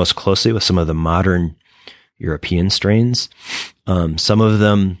associating most closely with some of the modern European strains. Some of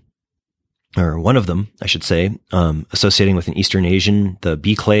them, or one of them, I should say, associating with an Eastern Asian, the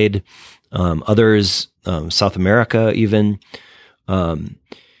B clade, others, South America even,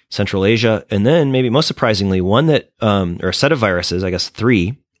 Central Asia, and then maybe most surprisingly, one that, or a set of viruses, I guess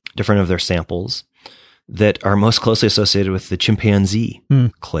 3 different of their samples that are most closely associated with the chimpanzee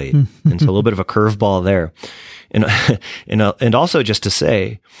clade. And so a little bit of a curveball there. And also just to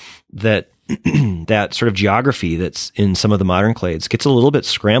say that that sort of geography that's in some of the modern clades gets a little bit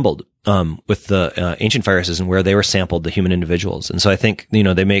scrambled with the ancient viruses and where they were sampled, the human individuals. And so I think,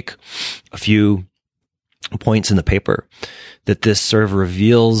 they make a few points in the paper that this sort of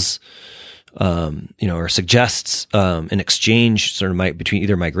reveals, or suggests an exchange sort of between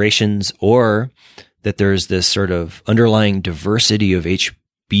either migrations, or that there's this sort of underlying diversity of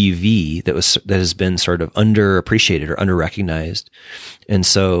HBV that has been sort of underappreciated or underrecognized. And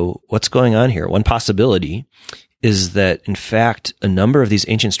so what's going on here? One possibility is that, in fact, a number of these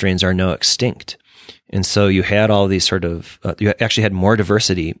ancient strains are now extinct. And so you had all these sort of, you actually had more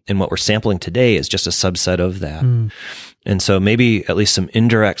diversity, and what we're sampling today is just a subset of that. And so maybe at least some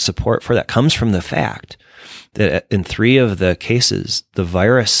indirect support for that comes from the fact that in 3 of the cases, the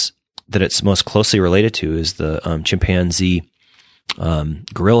virus that it's most closely related to is the chimpanzee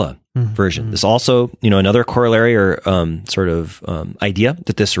gorilla version. There's also, another corollary or sort of idea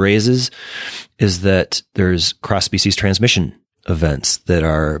that this raises is that there's cross-species transmission events that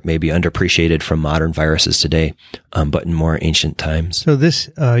are maybe underappreciated from modern viruses today, but in more ancient times. So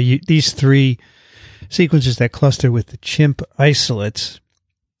these three sequences that cluster with the chimp isolates,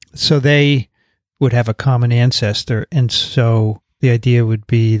 so they would have a common ancestor, and so the idea would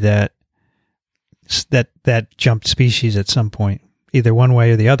be that jumped species at some point, either one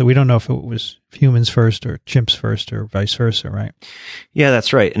way or the other. We don't know if it was humans first or chimps first or vice versa, right? Yeah,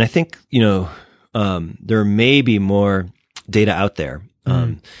 that's right. And I think, there may be more data out there.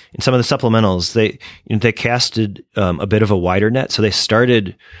 In some of the supplementals, they casted a bit of a wider net. So they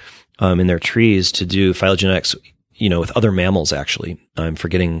started in their trees to do phylogenetics, with other mammals, actually. I'm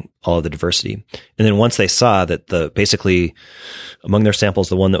forgetting all of the diversity. And then once they saw that basically among their samples,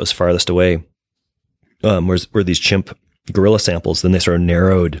 the one that was farthest away were these chimp gorilla samples, then they sort of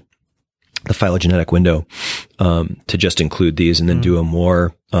narrowed the phylogenetic window to just include these, and then do a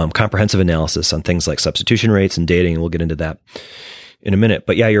more comprehensive analysis on things like substitution rates and dating, and we'll get into that in a minute.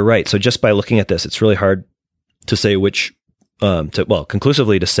 But yeah, you're right. So just by looking at this, it's really hard to say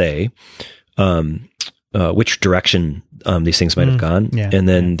conclusively to say which direction these things might have gone, and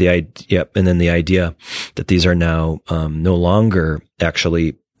then the idea that these are now no longer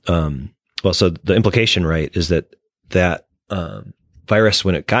actually. So the implication, right, is that virus,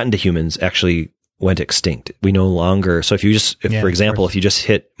 when it got into humans, actually went extinct. We no longer. So for example, if you just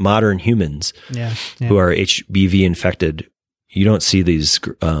hit modern humans who are HBV infected, you don't see these,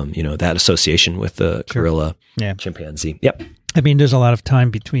 that association with the gorilla, chimpanzee. Yep. I mean, there's a lot of time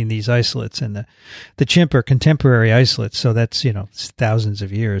between these isolates, and the chimp are contemporary isolates. So that's, it's thousands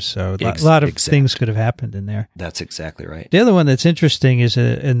of years. So a lot of things could have happened in there. That's exactly right. The other one that's interesting is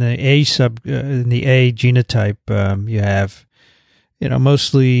in the A genotype, you have,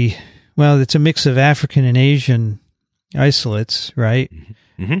 mostly, it's a mix of African and Asian isolates, right?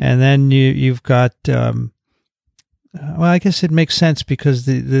 Mm-hmm. And then you've got, I guess it makes sense because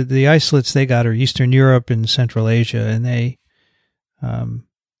the isolates they got are Eastern Europe and Central Asia, and they,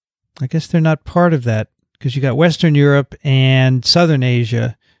 I guess they're not part of that because you got Western Europe and Southern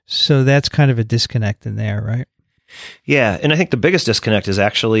Asia. So that's kind of a disconnect in there, right? Yeah. And I think the biggest disconnect is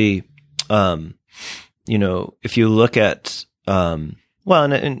actually, if you look at,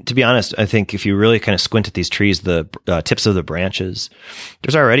 and to be honest, I think if you really kind of squint at these trees, the tips of the branches,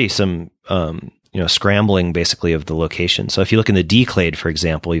 there's already some, scrambling basically of the location. So if you look in the D clade, for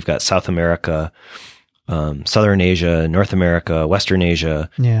example, you've got South America, Southern Asia, North America, Western Asia,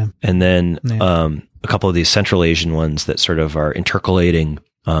 and then a couple of these Central Asian ones that sort of are intercalating,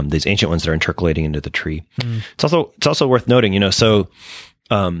 these ancient ones that are intercalating into the tree. It's also worth noting,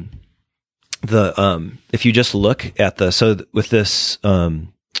 if you just look at with this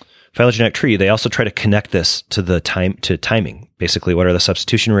phylogenetic tree, they also try to connect this to timing. Basically, what are the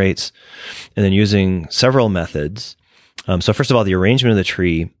substitution rates, and then using several methods. So first of all, the arrangement of the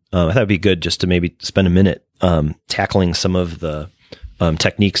tree. I thought it'd be good just to maybe spend a minute tackling some of the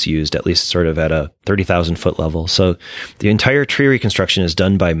techniques used, at least sort of at a 30,000 foot level. So the entire tree reconstruction is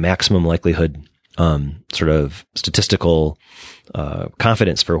done by maximum likelihood, sort of statistical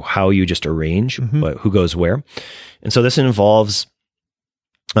confidence for how you just arrange who goes where. And so this involves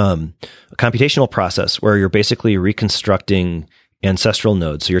a computational process where you're basically reconstructing ancestral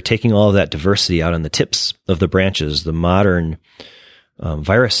nodes. So you're taking all of that diversity out on the tips of the branches, the modern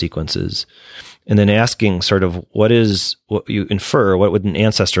virus sequences, and then asking sort of what you infer, what would an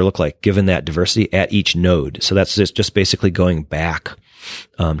ancestor look like given that diversity at each node. So that's just basically going back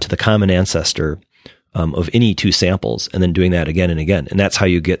to the common ancestor of any two samples, and then doing that again and again. And that's how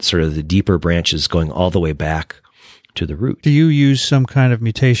you get sort of the deeper branches going all the way back to the root. Do you use some kind of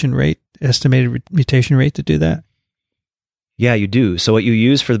estimated mutation rate to do that? Yeah, you do. So what you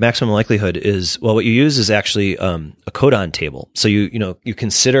use for the maximum likelihood is, actually a codon table. So you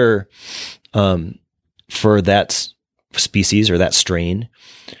consider for that species or that strain,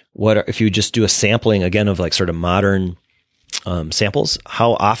 if you just do a sampling again of like sort of modern samples,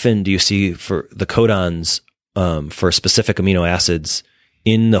 how often do you see for the codons for specific amino acids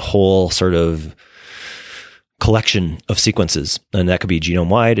in the whole sort of collection of sequences? And that could be genome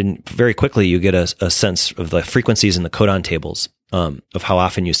wide, and very quickly you get a sense of the frequencies in the codon tables of how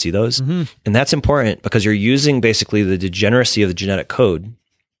often you see those. And that's important because you're using basically the degeneracy of the genetic code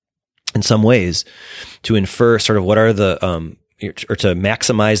in some ways to infer sort of what are the or to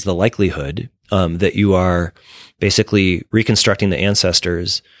maximize the likelihood that you are basically reconstructing the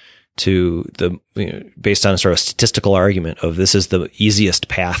ancestors to based on a sort of statistical argument of this is the easiest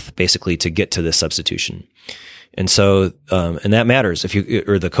path basically to get to this substitution. And so, and that matters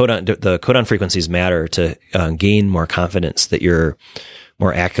the codon frequencies matter to gain more confidence that you're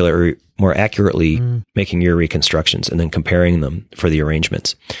more accurately making your reconstructions and then comparing them for the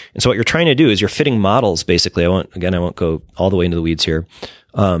arrangements. And so what you're trying to do is you're fitting models, basically. I won't go all the way into the weeds here,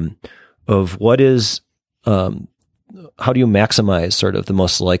 of what is, how do you maximize sort of the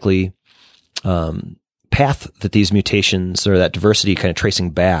most likely path that these mutations or that diversity kind of tracing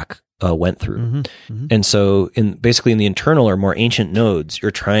back went through. And so basically in the internal or more ancient nodes,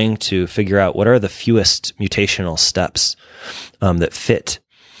 you're trying to figure out what are the fewest mutational steps that fit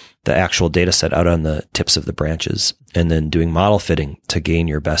the actual data set out on the tips of the branches, and then doing model fitting to gain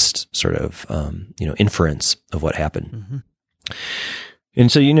your best sort of, inference of what happened. And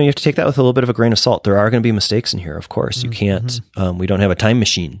so, you have to take that with a little bit of a grain of salt. There are going to be mistakes in here, of course. You can't, we don't have a time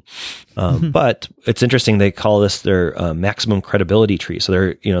machine. But it's interesting. They call this their maximum credibility tree.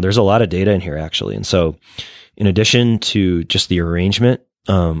 So there's a lot of data in here, actually. And so in addition to just the arrangement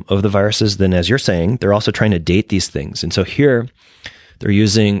of the viruses, then as you're saying, they're also trying to date these things. And so here they're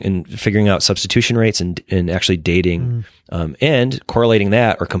using and figuring out substitution rates and actually dating and correlating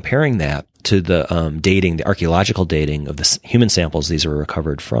that or comparing that to the dating, the archaeological dating of the human samples these were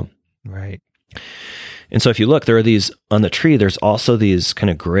recovered from. Right. And so if you look, there are these on the tree, there's also these kind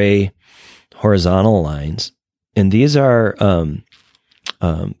of gray horizontal lines. And these are,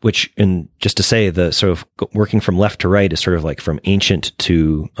 and just to say, the sort of working from left to right is sort of like from ancient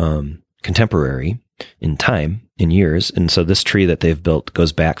to contemporary in time, in years. And so this tree that they've built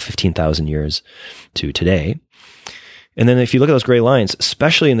goes back 15,000 years to today. And then if you look at those gray lines,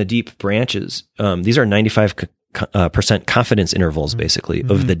 especially in the deep branches, these are 95% confidence intervals, basically,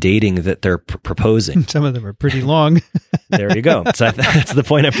 of the dating that they're proposing. Some of them are pretty long. There you go. So that's the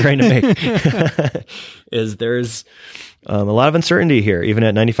point I'm trying to make, is there's a lot of uncertainty here, even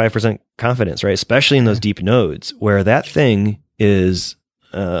at 95% confidence, right? Especially in those deep nodes where that thing is,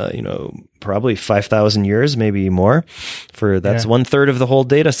 probably 5,000 years, maybe more, that's 1/3 of the whole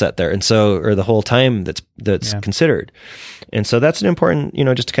data set there. And so, or the whole time that's considered. And so that's an important,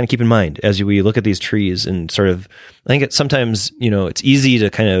 just to kind of keep in mind as we look at these trees and sort of, I think it's sometimes, it's easy to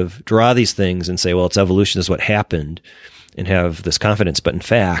kind of draw these things and say, well, it's evolution is what happened and have this confidence. But in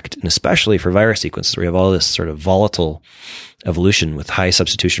fact, and especially for virus sequences, we have all this sort of volatile evolution with high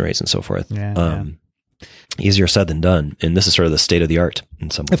substitution rates and so forth. Easier said than done. And this is sort of the state of the art in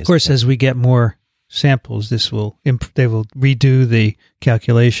some ways. Of course, as we get more samples, they will redo the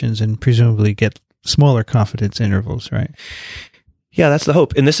calculations and presumably get smaller confidence intervals, right? Yeah, that's the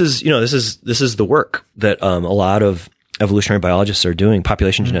hope. And this is the work that a lot of evolutionary biologists are doing,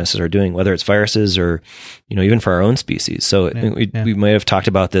 population geneticists are doing, whether it's viruses or, even for our own species. So we might have talked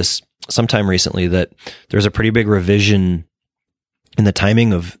about this sometime recently, that there's a pretty big revision in the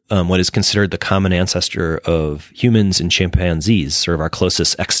timing of what is considered the common ancestor of humans and chimpanzees, sort of our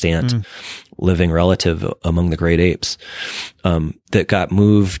closest extant living relative among the great apes, that got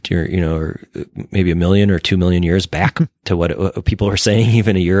moved, or maybe 1 million or 2 million years back to what people were saying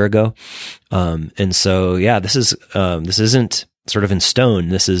even a year ago. And so, this isn't sort of in stone.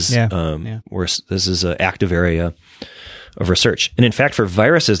 This is this is an active area of research. And in fact, for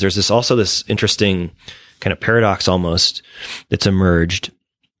viruses, there's also this interesting kind of paradox almost that's emerged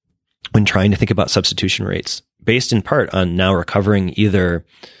when trying to think about substitution rates, based in part on now recovering either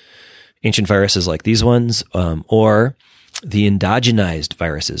ancient viruses like these ones, or the endogenized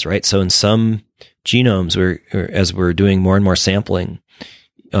viruses, right? So in some genomes, as we're doing more and more sampling,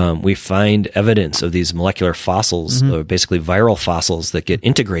 we find evidence of these molecular fossils, or basically viral fossils that get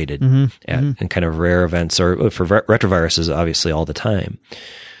integrated in kind of rare events, or for retroviruses, obviously all the time.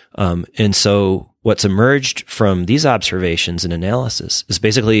 And so what's emerged from these observations and analysis is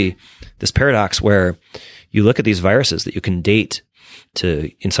basically this paradox where you look at these viruses that you can date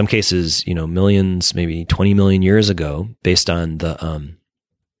to, in some cases, millions, maybe 20 million years ago, based on which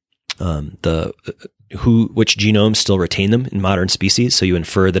genomes still retain them in modern species. So you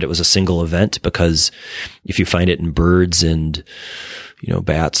infer that it was a single event, because if you find it in birds and,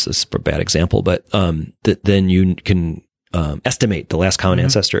 bats, that's a bad example, but, then you can, estimate the last common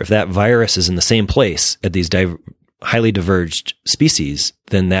ancestor. If that virus is in the same place at these highly diverged species,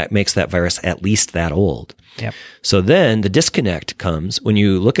 then that makes that virus at least that old. Yep. So then the disconnect comes when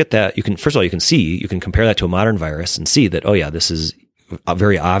you look at that. You can compare that to a modern virus and see that, this is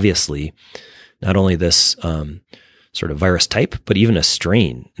very obviously not only this sort of virus type, but even a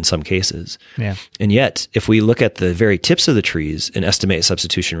strain in some cases. Yeah. And yet, if we look at the very tips of the trees and estimate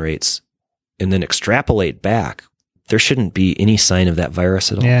substitution rates and then extrapolate back, there shouldn't be any sign of that virus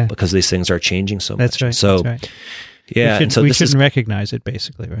at all, because these things are changing so much. That's right. So, that's right. We shouldn't recognize it,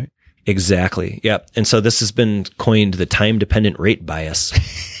 basically, right? Exactly. Yeah. And so this has been coined the time-dependent rate bias,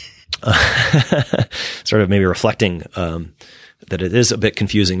 sort of maybe reflecting that it is a bit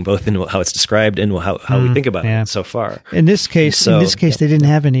confusing, both in how it's described and how we think about it so far. In this case, they didn't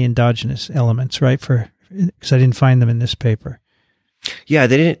have any endogenous elements, right? Because I didn't find them in this paper. Yeah,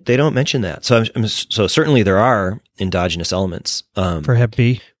 they don't mention that. So so certainly there are endogenous elements for Hep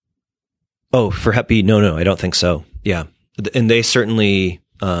B. Oh, for Hep B, no, I don't think so. Yeah, and they certainly.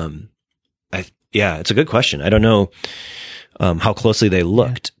 It's a good question. I don't know how closely they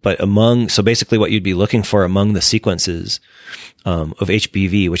looked, but so basically what you'd be looking for among the sequences of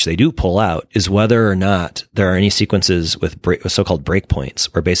HBV, which they do pull out, is whether or not there are any sequences with so-called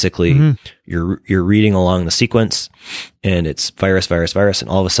breakpoints, where basically you're reading along the sequence and it's virus, and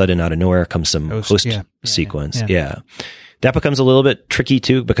all of a sudden out of nowhere comes some host sequence. Yeah. That becomes a little bit tricky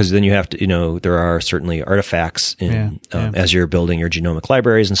too, because then you have to, there are certainly artifacts as you're building your genomic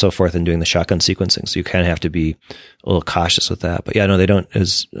libraries and so forth and doing the shotgun sequencing. So you kind of have to be a little cautious with that. But they don't,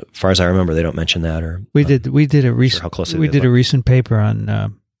 as far as I remember, they don't mention that. Or we did a recent paper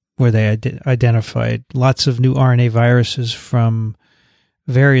on where they identified lots of new RNA viruses from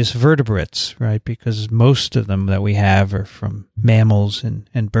various vertebrates, right? Because most of them that we have are from mammals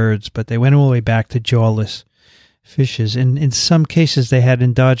and birds, but they went all the way back to jawless fishes. And in some cases, they had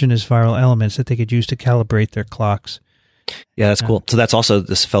endogenous viral elements that they could use to calibrate their clocks. Yeah, that's cool. So that's also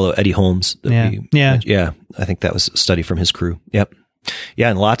this fellow, Eddie Holmes. I think that was a study from his crew. Yep. Yeah,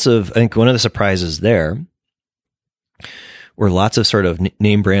 and I think one of the surprises there were lots of sort of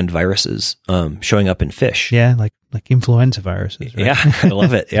name brand viruses showing up in fish. Yeah, like influenza viruses. Right? Yeah, I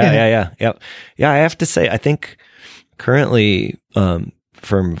love it. Yeah. I have to say, I think currently, thinking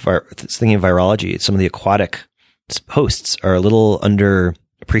of virology, some of the aquatic hosts are a little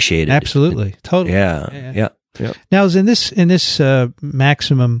underappreciated. Absolutely. Totally. Yeah. Now, in this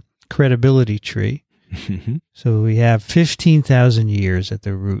maximum credibility tree, so we have 15,000 years at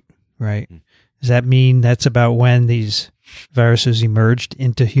the root, right? Does that mean that's about when these viruses emerged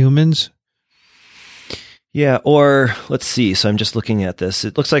into humans? Yeah, or let's see. So I'm just looking at this.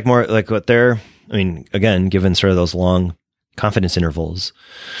 It looks like more like again, given sort of those long confidence intervals,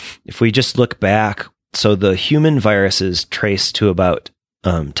 if we just look back, so the human viruses trace to about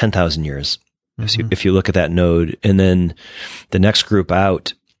 10,000 years. If you look at that node, and then the next group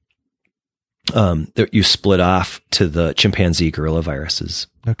out, you split off to the chimpanzee gorilla viruses.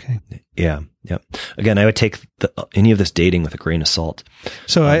 Okay. Yeah. Again, I would take any of this dating with a grain of salt.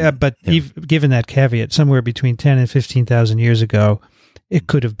 So, given that caveat, somewhere between 10 and 15,000 years ago, it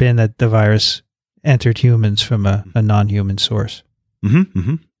could have been that the virus entered humans from a non-human source.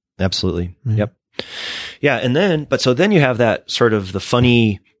 Absolutely. Yep. Yeah. And then you have that sort of the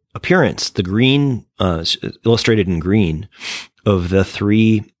funny appearance, the green, illustrated in green, of the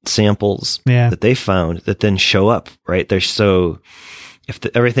 3 samples that they found that then show up, right? So if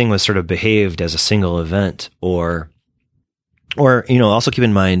everything was sort of behaved as a single event, or also keep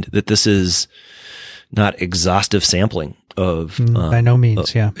in mind that this is not exhaustive sampling of by no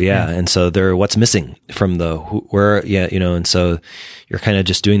means. And so what's missing from and so you're kind of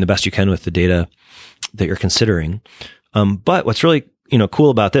just doing the best you can with the data that you're considering. But what's really, cool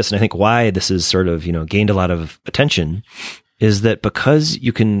about this, and I think why this is sort of, gained a lot of attention, is that because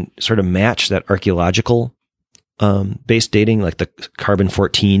you can sort of match that archaeological based dating, like the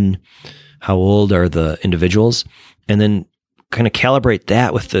carbon-14, how old are the individuals, and then kind of calibrate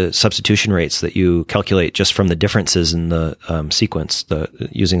that with the substitution rates that you calculate just from the differences in the sequence,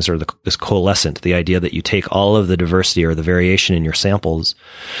 using sort of this coalescent, the idea that you take all of the diversity or the variation in your samples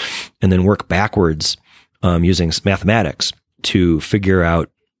and then work backwards using mathematics to figure out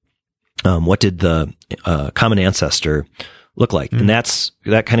what did the common ancestor look like. And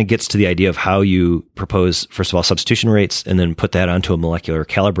that kind of gets to the idea of how you propose, first of all, substitution rates, and then put that onto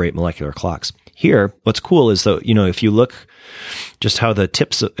calibrate molecular clocks. Here, what's cool is though, if you look just how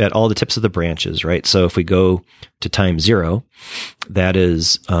at all the tips of the branches, right? So if we go to time 0, that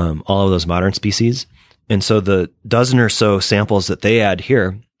is all of those modern species. And so the dozen or so samples that they add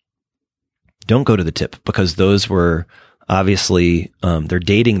here don't go to the tip, because those were obviously, they're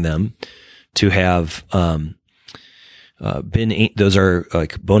dating them to have those are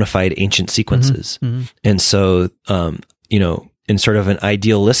like bona fide ancient sequences. And so, in sort of an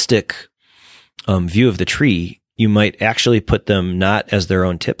idealistic view of the tree, you might actually put them not as their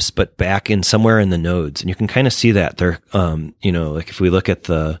own tips, but back in somewhere in the nodes. And you can kind of see that they're, like if we look at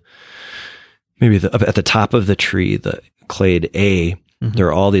up at the top of the tree, the clade A, there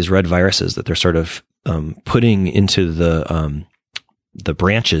are all these red viruses that they're sort of putting into the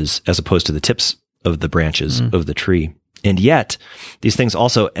branches as opposed to the tips of the branches of the tree. And yet these things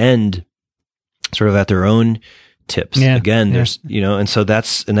also end sort of at their own tips. Again, there's, and so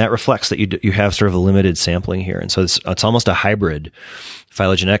that reflects that you have sort of a limited sampling here. And so it's almost a hybrid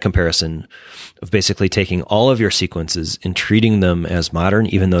phylogenetic comparison of basically taking all of your sequences and treating them as modern,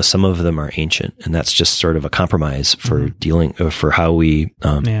 even though some of them are ancient. And that's just sort of a compromise for for how we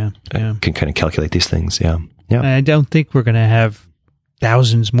can kind of calculate these things. Yeah. I don't think we're going to have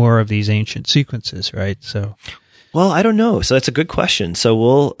thousands more of these ancient sequences, right? So, well, I don't know. So that's a good question. So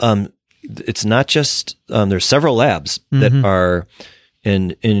we'll, it's not just, there's several labs that are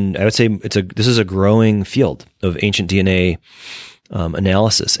in, I would say this is a growing field of ancient DNA,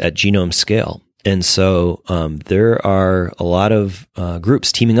 analysis at genome scale. And so, there are a lot of,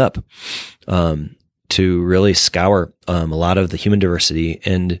 groups teaming up, to really scour, a lot of the human diversity.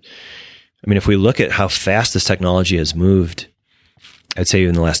 And I mean, if we look at how fast this technology has moved, I'd say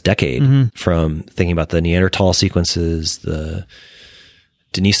in the last decade, from thinking about the Neanderthal sequences, the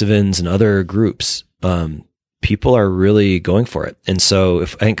Denisovans and other groups, people are really going for it. And so I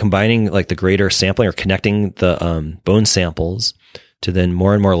think combining like the greater sampling or connecting the bone samples to then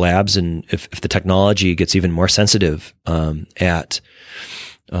more and more labs, and if the technology gets even more sensitive I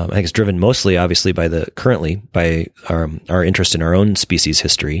think it's driven mostly obviously by our interest in our own species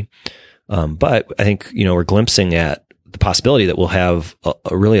history. But I think, we're glimpsing at the possibility that we'll have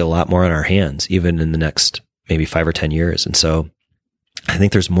really a lot more on our hands, even in the next maybe 5 or 10 years. And so I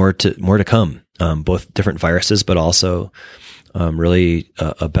think there's more to come, both different viruses, but also really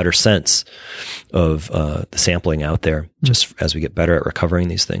a better sense of the sampling out there, just as we get better at recovering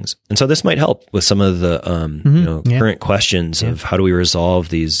these things. And so this might help with some of the current questions of how do we resolve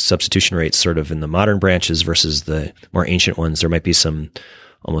these substitution rates sort of in the modern branches versus the more ancient ones. There might be some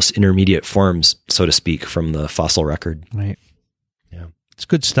almost intermediate forms, so to speak, from the fossil record. Right. Yeah. It's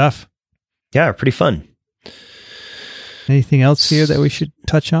good stuff. Yeah, pretty fun. Anything else here that we should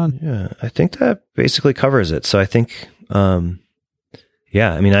touch on? Yeah, I think that basically covers it. So I think, I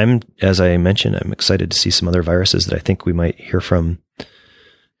mean, as I mentioned, I'm excited to see some other viruses that I think we might hear from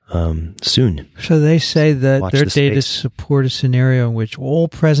soon. So they say that their data support a scenario in which all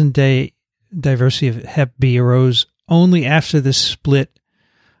present-day diversity of Hep B arose only after the split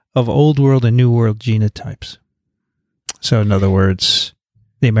of Old World and New World genotypes. So in other words,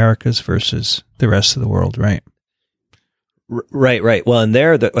 the Americas versus the rest of the world, right? Right. Well, and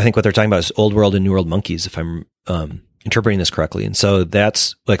I think what they're talking about is Old World and New World monkeys, if I'm interpreting this correctly. And so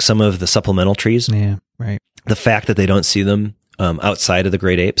that's like some of the supplemental trees. Yeah, right. The fact that they don't see them outside of the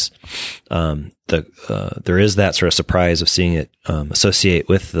great apes, there is that sort of surprise of seeing it associate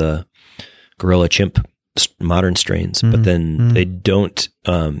with the gorilla chimp modern strains, but then they don't,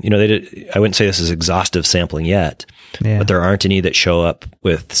 I wouldn't say this is exhaustive sampling yet, but there aren't any that show up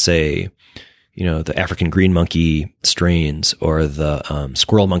with, say, the African green monkey strains or the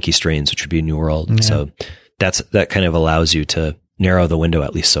squirrel monkey strains, which would be New World. Yeah. So that kind of allows you to narrow the window,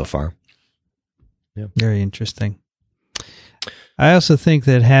 at least so far. Yeah. Very interesting. I also think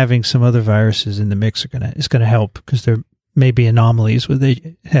that having some other viruses in the mix is going to help, because there may be anomalies with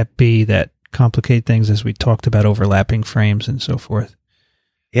the Hep B that complicate things, as we talked about overlapping frames and so forth.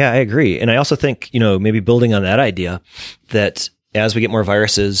 Yeah, I agree. And I also think, maybe building on that idea that as we get more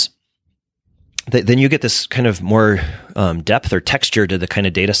viruses, then you get this kind of more depth or texture to the kind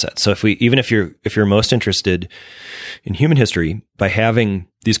of data set. So if you're most interested in human history, by having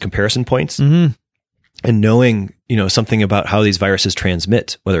these comparison points and knowing, something about how these viruses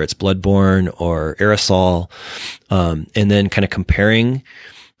transmit, whether it's bloodborne or aerosol, and then kind of comparing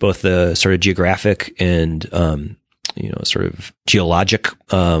both the sort of geographic and, sort of geologic,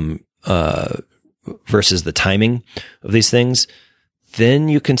 versus the timing of these things, then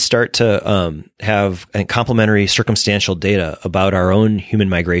you can start to have complementary circumstantial data about our own human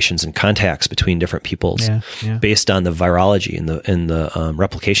migrations and contacts between different peoples based on the virology and the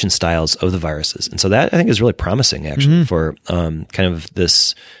replication styles of the viruses. And so that I think is really promising, actually, for kind of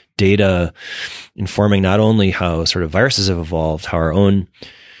this data informing not only how sort of viruses have evolved,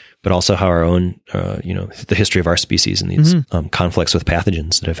 but also how our own, the history of our species and these conflicts with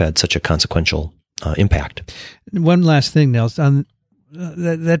pathogens that have had such a consequential impact. One last thing, Nels, on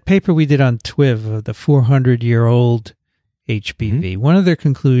that paper we did on TWiEVO, the 400-year-old HBV, one of their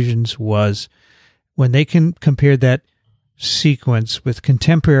conclusions was when they compared that sequence with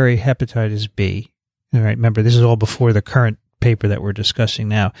contemporary hepatitis B, all right, remember, this is all before the current paper that we're discussing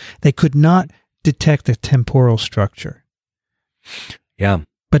now, they could not detect the temporal structure. Yeah.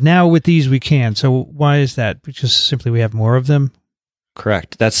 But now with these we can. So why is that? Because simply we have more of them?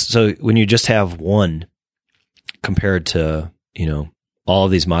 Correct. So when you just have one compared to, all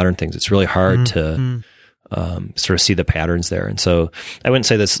of these modern things, it's really hard to sort of see the patterns there. And so I wouldn't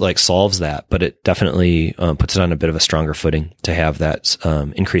say this like solves that, but it definitely puts it on a bit of a stronger footing to have that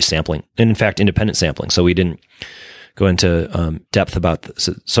increased sampling, and in fact, independent sampling. So we didn't go into depth about this.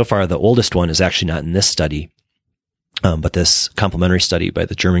 So far, the oldest one is actually not in this study, but this complementary study by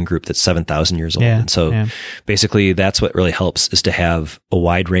the German group that's 7,000 years old. And so basically that's what really helps, is to have a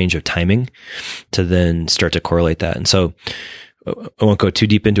wide range of timing to then start to correlate that. And so I won't go too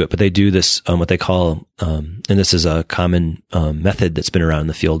deep into it, but they do this, what they call, and this is a common method that's been around in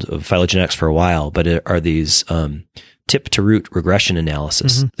the field of phylogenetics for a while, but it are these tip to root regression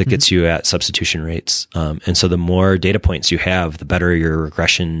analysis that gets you at substitution rates. And so the more data points you have, the better your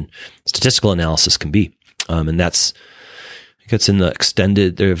regression statistical analysis can be. And that's, it's in the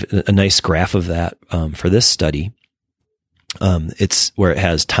extended, there's a nice graph of that for this study. It's where it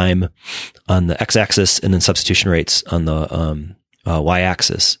has time on the x-axis and then substitution rates on the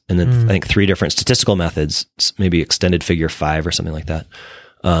y-axis. And then I think 3 different statistical methods, maybe extended figure 5 or something like that,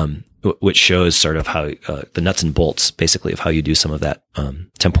 which shows sort of how the nuts and bolts, basically, of how you do some of that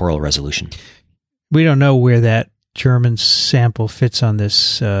temporal resolution. We don't know where that German sample fits on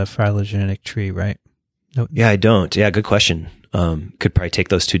this phylogenetic tree, right? No. Yeah, I don't. Yeah, good question. Could probably take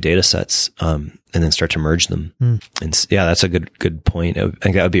those 2 data sets and then start to merge them. And yeah, that's a good point. I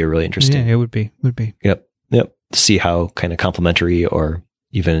think that would be a really interesting. Yeah, it would be. Yep. See how kind of complementary or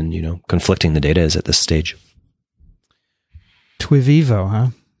even, conflicting the data is at this stage. TWiEVO, huh?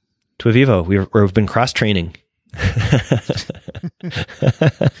 TWiEVO. We've been cross-training.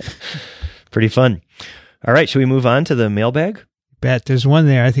 Pretty fun. All right. Should we move on to the mailbag? Bet. There's one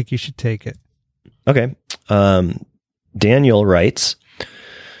there. I think you should take it. Okay. Daniel writes,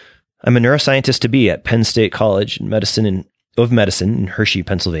 I'm a neuroscientist to be at Penn State College of Medicine in Hershey,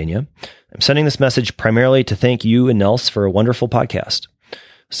 Pennsylvania. I'm sending this message primarily to thank you and Nels for a wonderful podcast.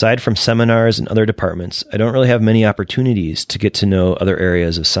 Aside from seminars and other departments, I don't really have many opportunities to get to know other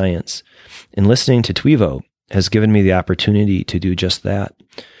areas of science. And listening to TWiEVO has given me the opportunity to do just that.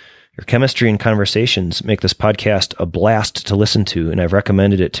 Your chemistry and conversations make this podcast a blast to listen to, and I've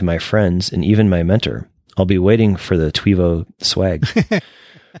recommended it to my friends and even my mentor. I'll be waiting for the TWiEVO swag.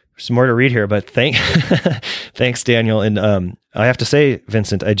 There's more to read here, but thanks, Daniel. And I have to say,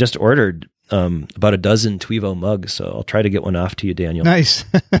 Vincent, I just ordered about a dozen TWiEVO mugs, so I'll try to get one off to you, Daniel. Nice.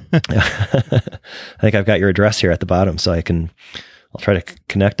 I think I've got your address here at the bottom, so I'll try to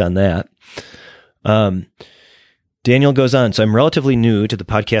connect on that. Daniel goes on, so I'm relatively new to the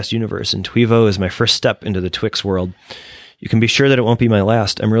podcast universe, and TWiEVO is my first step into the Twix world. You can be sure that it won't be my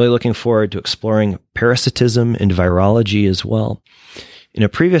last. I'm really looking forward to exploring parasitism and virology as well. In a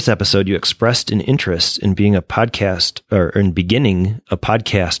previous episode, you expressed an interest in being a podcast, or in beginning a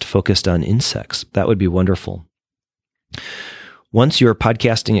podcast focused on insects. That would be wonderful. Once you're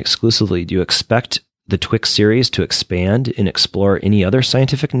podcasting exclusively, do you expect the Twix series to expand and explore any other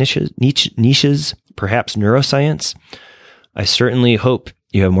scientific niches, perhaps neuroscience? I certainly hope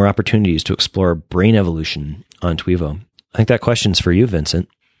you have more opportunities to explore brain evolution on TWiEVO. I think that question's for you, Vincent.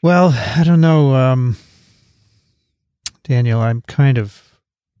 Well, I don't know, Daniel, I'm kind of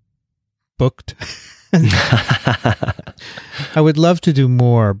booked. I would love to do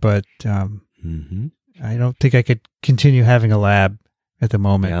more, but I don't think I could continue having a lab at the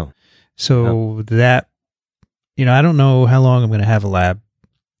moment. Yeah. So that, I don't know how long I'm going to have a lab.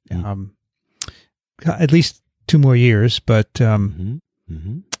 At least 2 more years, but beyond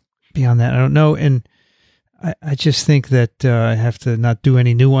that, I don't know. And I just think that I have to not do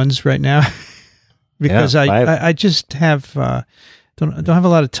any new ones right now because I just have don't have a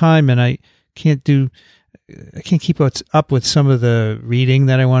lot of time, and I can't keep up with some of the reading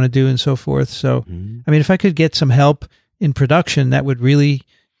that I want to do and so forth. So, I mean, if I could get some help in production, that would really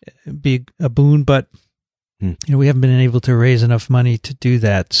be a boon. But we haven't been able to raise enough money to do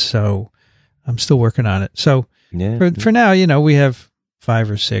that, so I'm still working on it. So for now, we have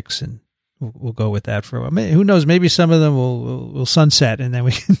 5 or 6, and we'll go with that for a while. Who knows? Maybe some of them will sunset, and then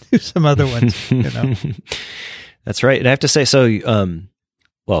we can do some other ones. That's right. And I have to say,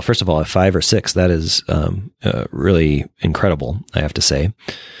 well, first of all, at 5 or 6, that is really incredible. I have to say,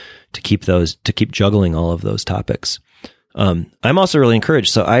 to keep juggling all of those topics. I'm also really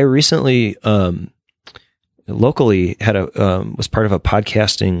encouraged. So I recently locally had was part of a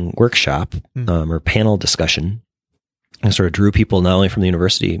podcasting workshop or panel discussion. And sort of drew people not only from the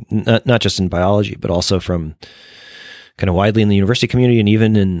university, not just in biology, but also from kind of widely in the university community and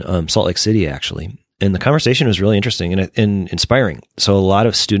even in Salt Lake City, actually. And the conversation was really interesting and inspiring. So a lot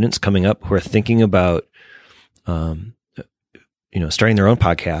of students coming up who are thinking about, starting their own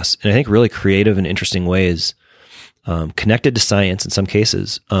podcasts, and I think really creative and interesting ways. connected to science in some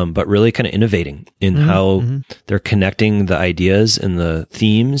cases, but really kind of innovating in how they're connecting the ideas and the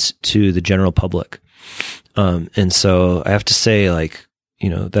themes to the general public. And so I have to say, like,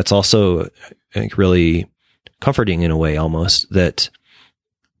 that's also, I think, really comforting in a way, almost, that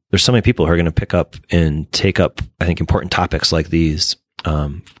there's so many people who are going to pick up and take up, I think, important topics like these,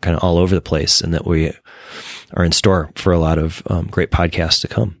 kind of all over the place, and that we are in store for a lot of great podcasts to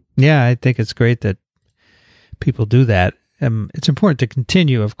come. Yeah, I think it's great that people do that. It's important to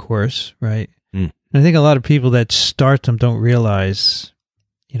continue, of course, right? And I think a lot of people that start them don't realize,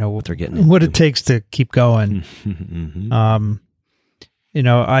 what they're getting what it takes to keep going.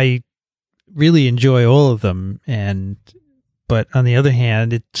 I really enjoy all of them, but on the other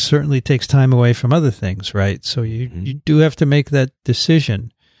hand, it certainly takes time away from other things, right? So you do have to make that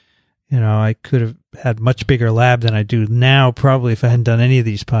decision. I could have had much bigger lab than I do now, probably, if I hadn't done any of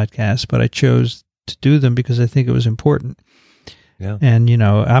these podcasts, but I chose to do them because I think it was important. Yeah. And,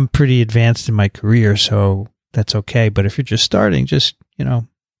 I'm pretty advanced in my career, so that's okay. But if you're just starting, just,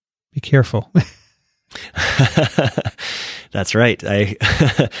 be careful. That's right.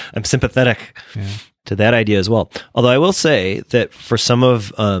 I'm sympathetic to that idea as well. Although I will say that for some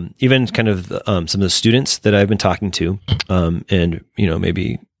of, even kind of some of the students that I've been talking to, and,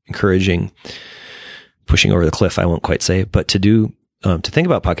 maybe encouraging, pushing over the cliff, I won't quite say, but to think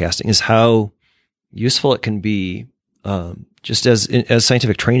about podcasting is how useful it can be, just as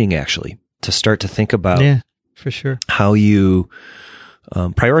scientific training, actually, to start to think about, for sure, how you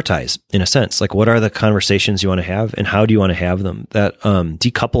prioritize, in a sense, like what are the conversations you want to have and how do you want to have them? That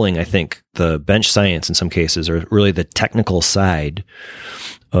decoupling, I think, the bench science in some cases, or really the technical side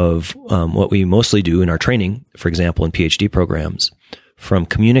of what we mostly do in our training, for example, in PhD programs, from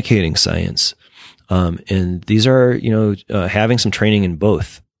communicating science. And these are, having some training in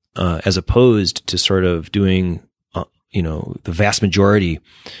both, as opposed to sort of doing, the vast majority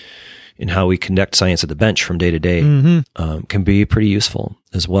in how we conduct science at the bench from day to day, can be pretty useful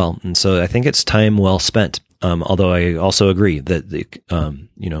as well. And so I think it's time well spent. Although I also agree that the,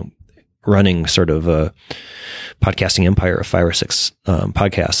 running sort of a podcasting empire of 5 or 6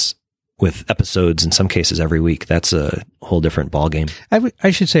 podcasts with episodes in some cases every week, that's a whole different ballgame.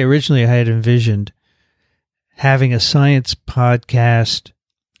 I should say, originally I had envisioned having a science podcast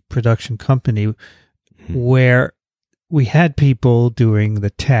production company where we had people doing the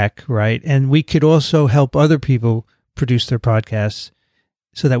tech, right? And we could also help other people produce their podcasts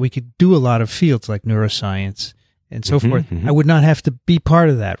so that we could do a lot of fields like neuroscience and so forth. I would not have to be part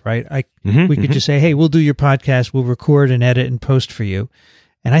of that, right? We could just say, hey, we'll do your podcast, we'll record and edit and post for you.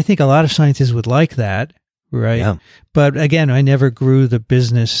 And I think a lot of scientists would like that, right? Yeah. But again, I never grew the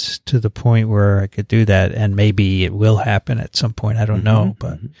business to the point where I could do that, and maybe it will happen at some point. I don't know,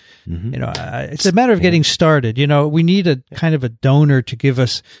 but it's a matter of getting started. We need a kind of a donor to give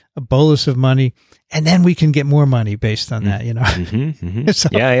us a bolus of money, and then we can get more money based on that. So,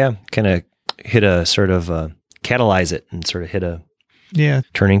 kind of hit a sort of catalyze it and sort of hit a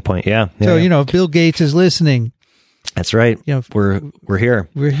turning point. So if Bill Gates is listening. That's right. We're here.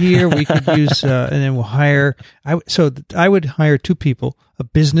 We're here. We could use, and then we'll hire. I would hire 2 people: a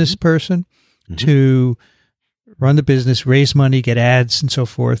business person to run the business, raise money, get ads, and so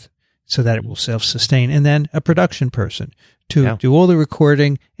forth, so that it will self-sustain, and then a production person to do all the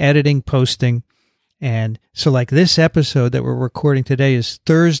recording, editing, posting, and so like this episode that we're recording today is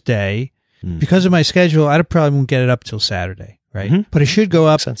Thursday. Because of my schedule, I probably won't get it up till Saturday. Right. But it should go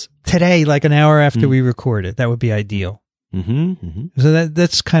up today, like an hour after we record it. That would be ideal. So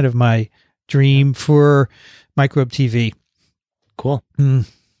that's kind of my dream for Microbe TV. Cool.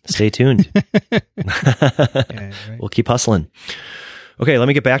 Stay tuned. We'll keep hustling. Okay, let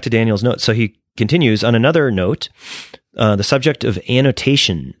me get back to Daniel's note. So he continues on another note. The subject of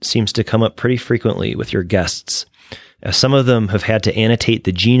annotation seems to come up pretty frequently with your guests, as some of them have had to annotate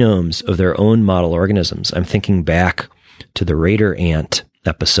the genomes of their own model organisms. I'm thinking back to the raider ant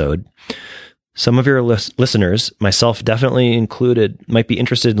episode. Some of your listeners, myself definitely included, might be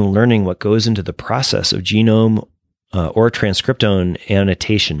interested in learning what goes into the process of genome or transcriptome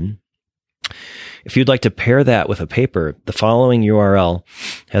annotation. If you'd like to pair that with a paper, the following URL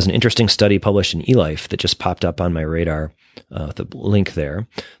has an interesting study published in eLife that just popped up on my radar, the link there.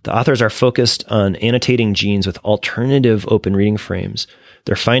 The authors are focused on annotating genes with alternative open reading frames.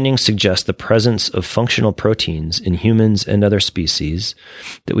 Their findings suggest the presence of functional proteins in humans and other species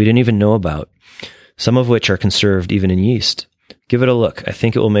that we didn't even know about, some of which are conserved even in yeast. Give it a look. I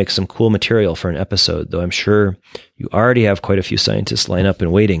think it will make some cool material for an episode, though I'm sure you already have quite a few scientists lined up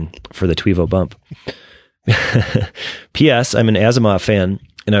and waiting for the TWiEVO bump. P.S. I'm an Asimov fan,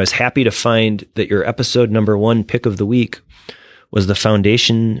 And I was happy to find that your episode number 1 pick of the week was the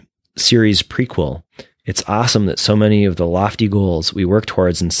Foundation series prequel. It's awesome that so many of the lofty goals we work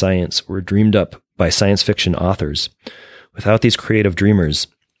towards in science were dreamed up by science fiction authors. Without these creative dreamers,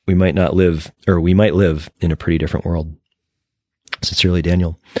 we might live in a pretty different world. Sincerely,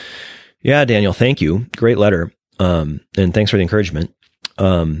 Daniel. Yeah, Daniel, thank you. Great letter. And thanks for the encouragement.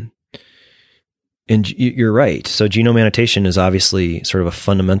 And you're right. So genome annotation is obviously sort of a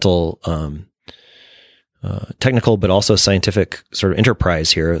fundamental technical, but also scientific sort of enterprise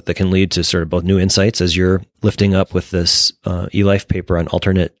here that can lead to sort of both new insights, as you're lifting up with this eLife paper on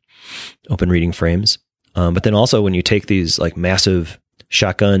alternate open reading frames. But then also when you take these like massive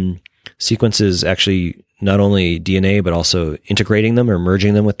shotgun sequences, actually not only DNA, but also integrating them or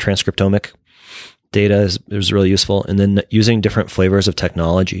merging them with transcriptomic data is really useful. And then using different flavors of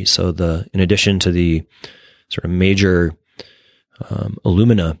technology. So in addition to the sort of major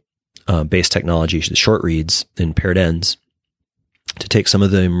Illumina based technology, the short reads and paired ends, to take some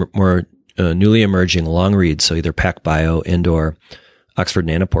of the more newly emerging long reads, so either PacBio and or Oxford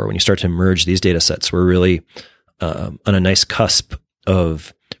Nanopore. When you start to merge these data sets, we're really on a nice cusp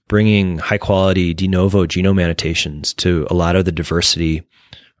of bringing high quality de novo genome annotations to a lot of the diversity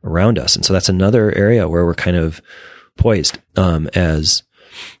around us. And so that's another area where we're kind of poised as,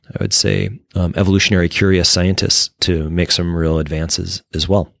 I would say, evolutionary curious scientists to make some real advances as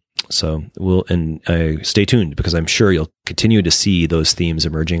well. So stay tuned, because I'm sure you'll continue to see those themes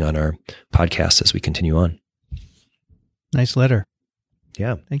emerging on our podcast as we continue on. Nice letter.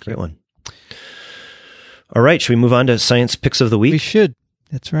 Yeah. Thank you. Great one. All right. Should we move on to science picks of the week? We should.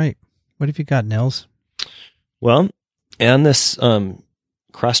 That's right. What have you got, Nels? Well, on this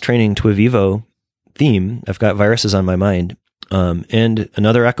cross-training TWiEVO theme, I've got viruses on my mind. And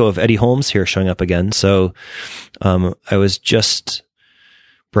another echo of Eddie Holmes here showing up again. So I was just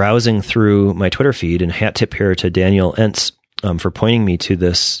browsing through my Twitter feed, and hat tip here to Daniel Entz for pointing me to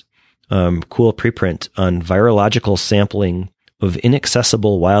this cool preprint on virological sampling of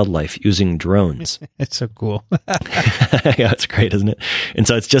inaccessible wildlife using drones. It's so cool. Yeah, it's great, isn't it? And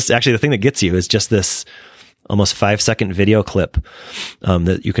so it's just actually the thing that gets you is just this almost 5-second video clip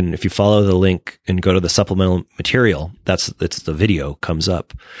that you can, if you follow the link and go to the supplemental material, it's the video comes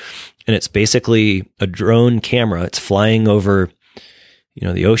up, and it's basically a drone camera. It's flying over,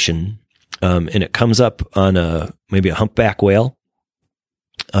 the ocean, and it comes up on maybe a humpback whale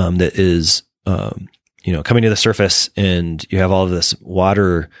that is coming to the surface, and you have all of this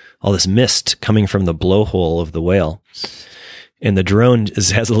water, all this mist coming from the blowhole of the whale. And the drone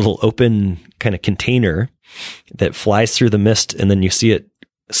has a little open kind of container that flies through the mist, and then you see it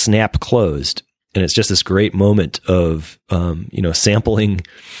snap closed. And it's just this great moment of, sampling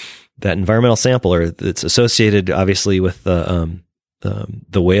that environmental sampler that's associated obviously with the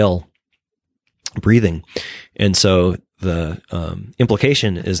whale breathing. And so the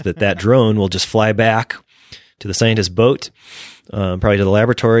implication is that drone will just fly back to the scientist's boat, probably to the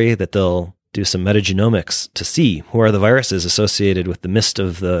laboratory, that they'll do some metagenomics to see who are the viruses associated with the mist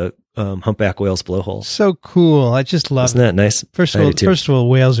of the humpback whale's blowhole. So cool. I just love it. Isn't that nice? First of all,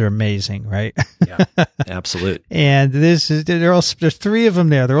 whales are amazing, right? Yeah, absolute. And there's 3 of them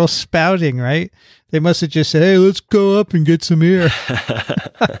there. They're all spouting, right? They must have just said, "Hey, let's go up and get some air."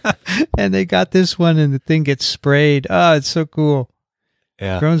 And they got this one, and the thing gets sprayed. Oh, it's so cool.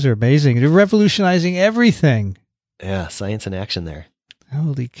 Yeah. Drones are amazing. They're revolutionizing everything. Yeah, science in action there.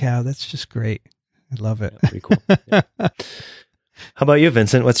 Holy cow, that's just great. I love it. Yeah, pretty cool. Yeah. How about you,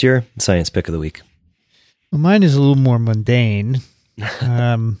 Vincent? What's your science pick of the week? Well, mine is a little more mundane.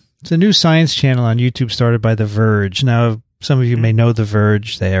 It's a new science channel on YouTube started by The Verge. Now, some of you may know The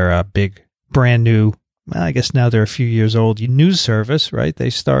Verge. They are a big, brand new, well, I guess now they're a few years old, news service, right? They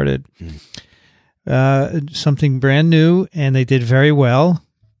started something brand new, and they did very well.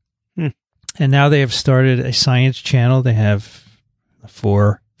 And now they have started a science channel. They have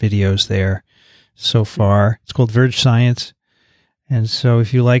 4 videos there so far. It's called Verge Science. And so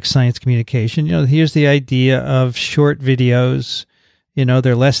if you like science communication, here's the idea of short videos.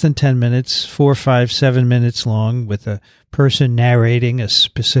 They're less than 10 minutes, 4, 5, 7 minutes long, with a person narrating a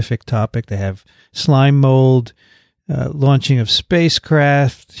specific topic. They have slime mold, launching of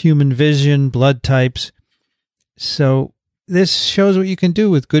spacecraft, human vision, blood types. So this shows what you can do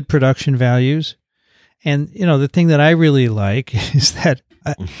with good production values. And, the thing that I really like is that,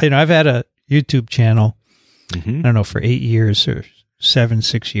 I've had a YouTube channel, I don't know, for 8 years or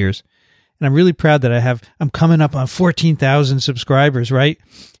 6 years. And I'm really proud that I'm coming up on 14,000 subscribers, right?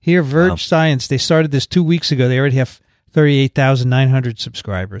 Here, Verge Science, they started this 2 weeks ago. They already have 38,900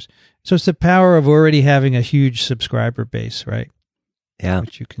 subscribers. So it's the power of already having a huge subscriber base, right?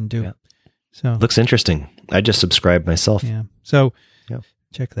 which you can do. Yeah. So looks interesting. I just subscribed myself. Yeah. So Yeah.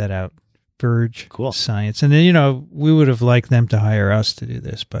 check that out. Verge Cool. Science. And then, we would have liked them to hire us to do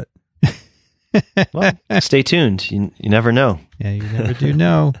this, but Well, stay tuned. You never know. Yeah, you never do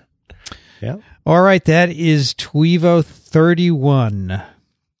know. Yeah. All right, that is TWiEVO 31.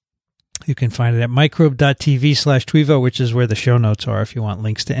 You can find it at microbe.tv/TWiEVO, which is where the show notes are if you want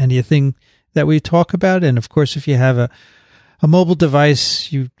links to anything that we talk about. And of course, if you have a mobile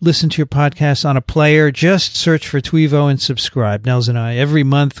device, you listen to your podcast on a player, just search for TWiEVO and subscribe. Nels and I, every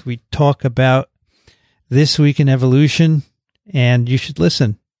month, we talk about This Week in Evolution, and you should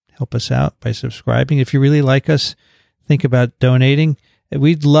listen. Help us out by subscribing. If you really like us, think about donating.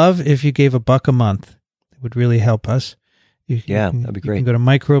 We'd love if you gave $1 a month. It would really help us. That'd be great. You can go to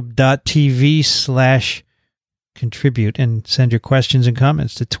microbe.tv/contribute and send your questions and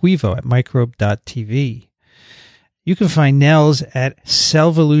comments to TWiEVO at microbe.tv. You can find Nels at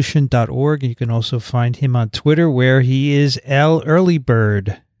cellvolution.org, and you can also find him on Twitter, where he is L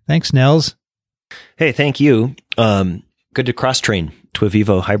Earlybird. Thanks, Nels. Hey, thank you. Good to cross-train.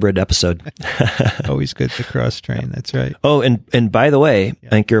 TWiEVO hybrid episode. Always good to cross-train. That's right. Oh, and by the way, I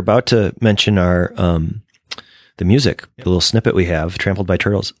think you're about to mention our the music, the little snippet we have, Trampled by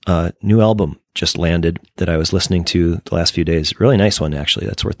Turtles. New album just landed that I was listening to the last few days. Really nice one, actually.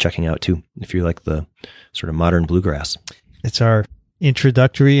 That's worth checking out, too, if you like the sort of modern bluegrass. It's our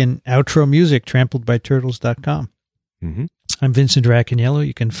introductory and outro music, trampledbyturtles.com. Mm-hmm. I'm Vincent Racaniello.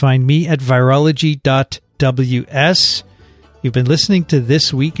 You can find me at virology.ws. You've been listening to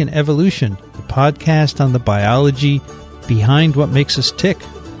This Week in Evolution, the podcast on the biology behind what makes us tick.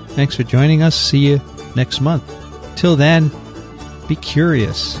 Thanks for joining us. See you next month. Till then, be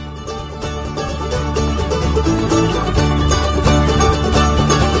curious.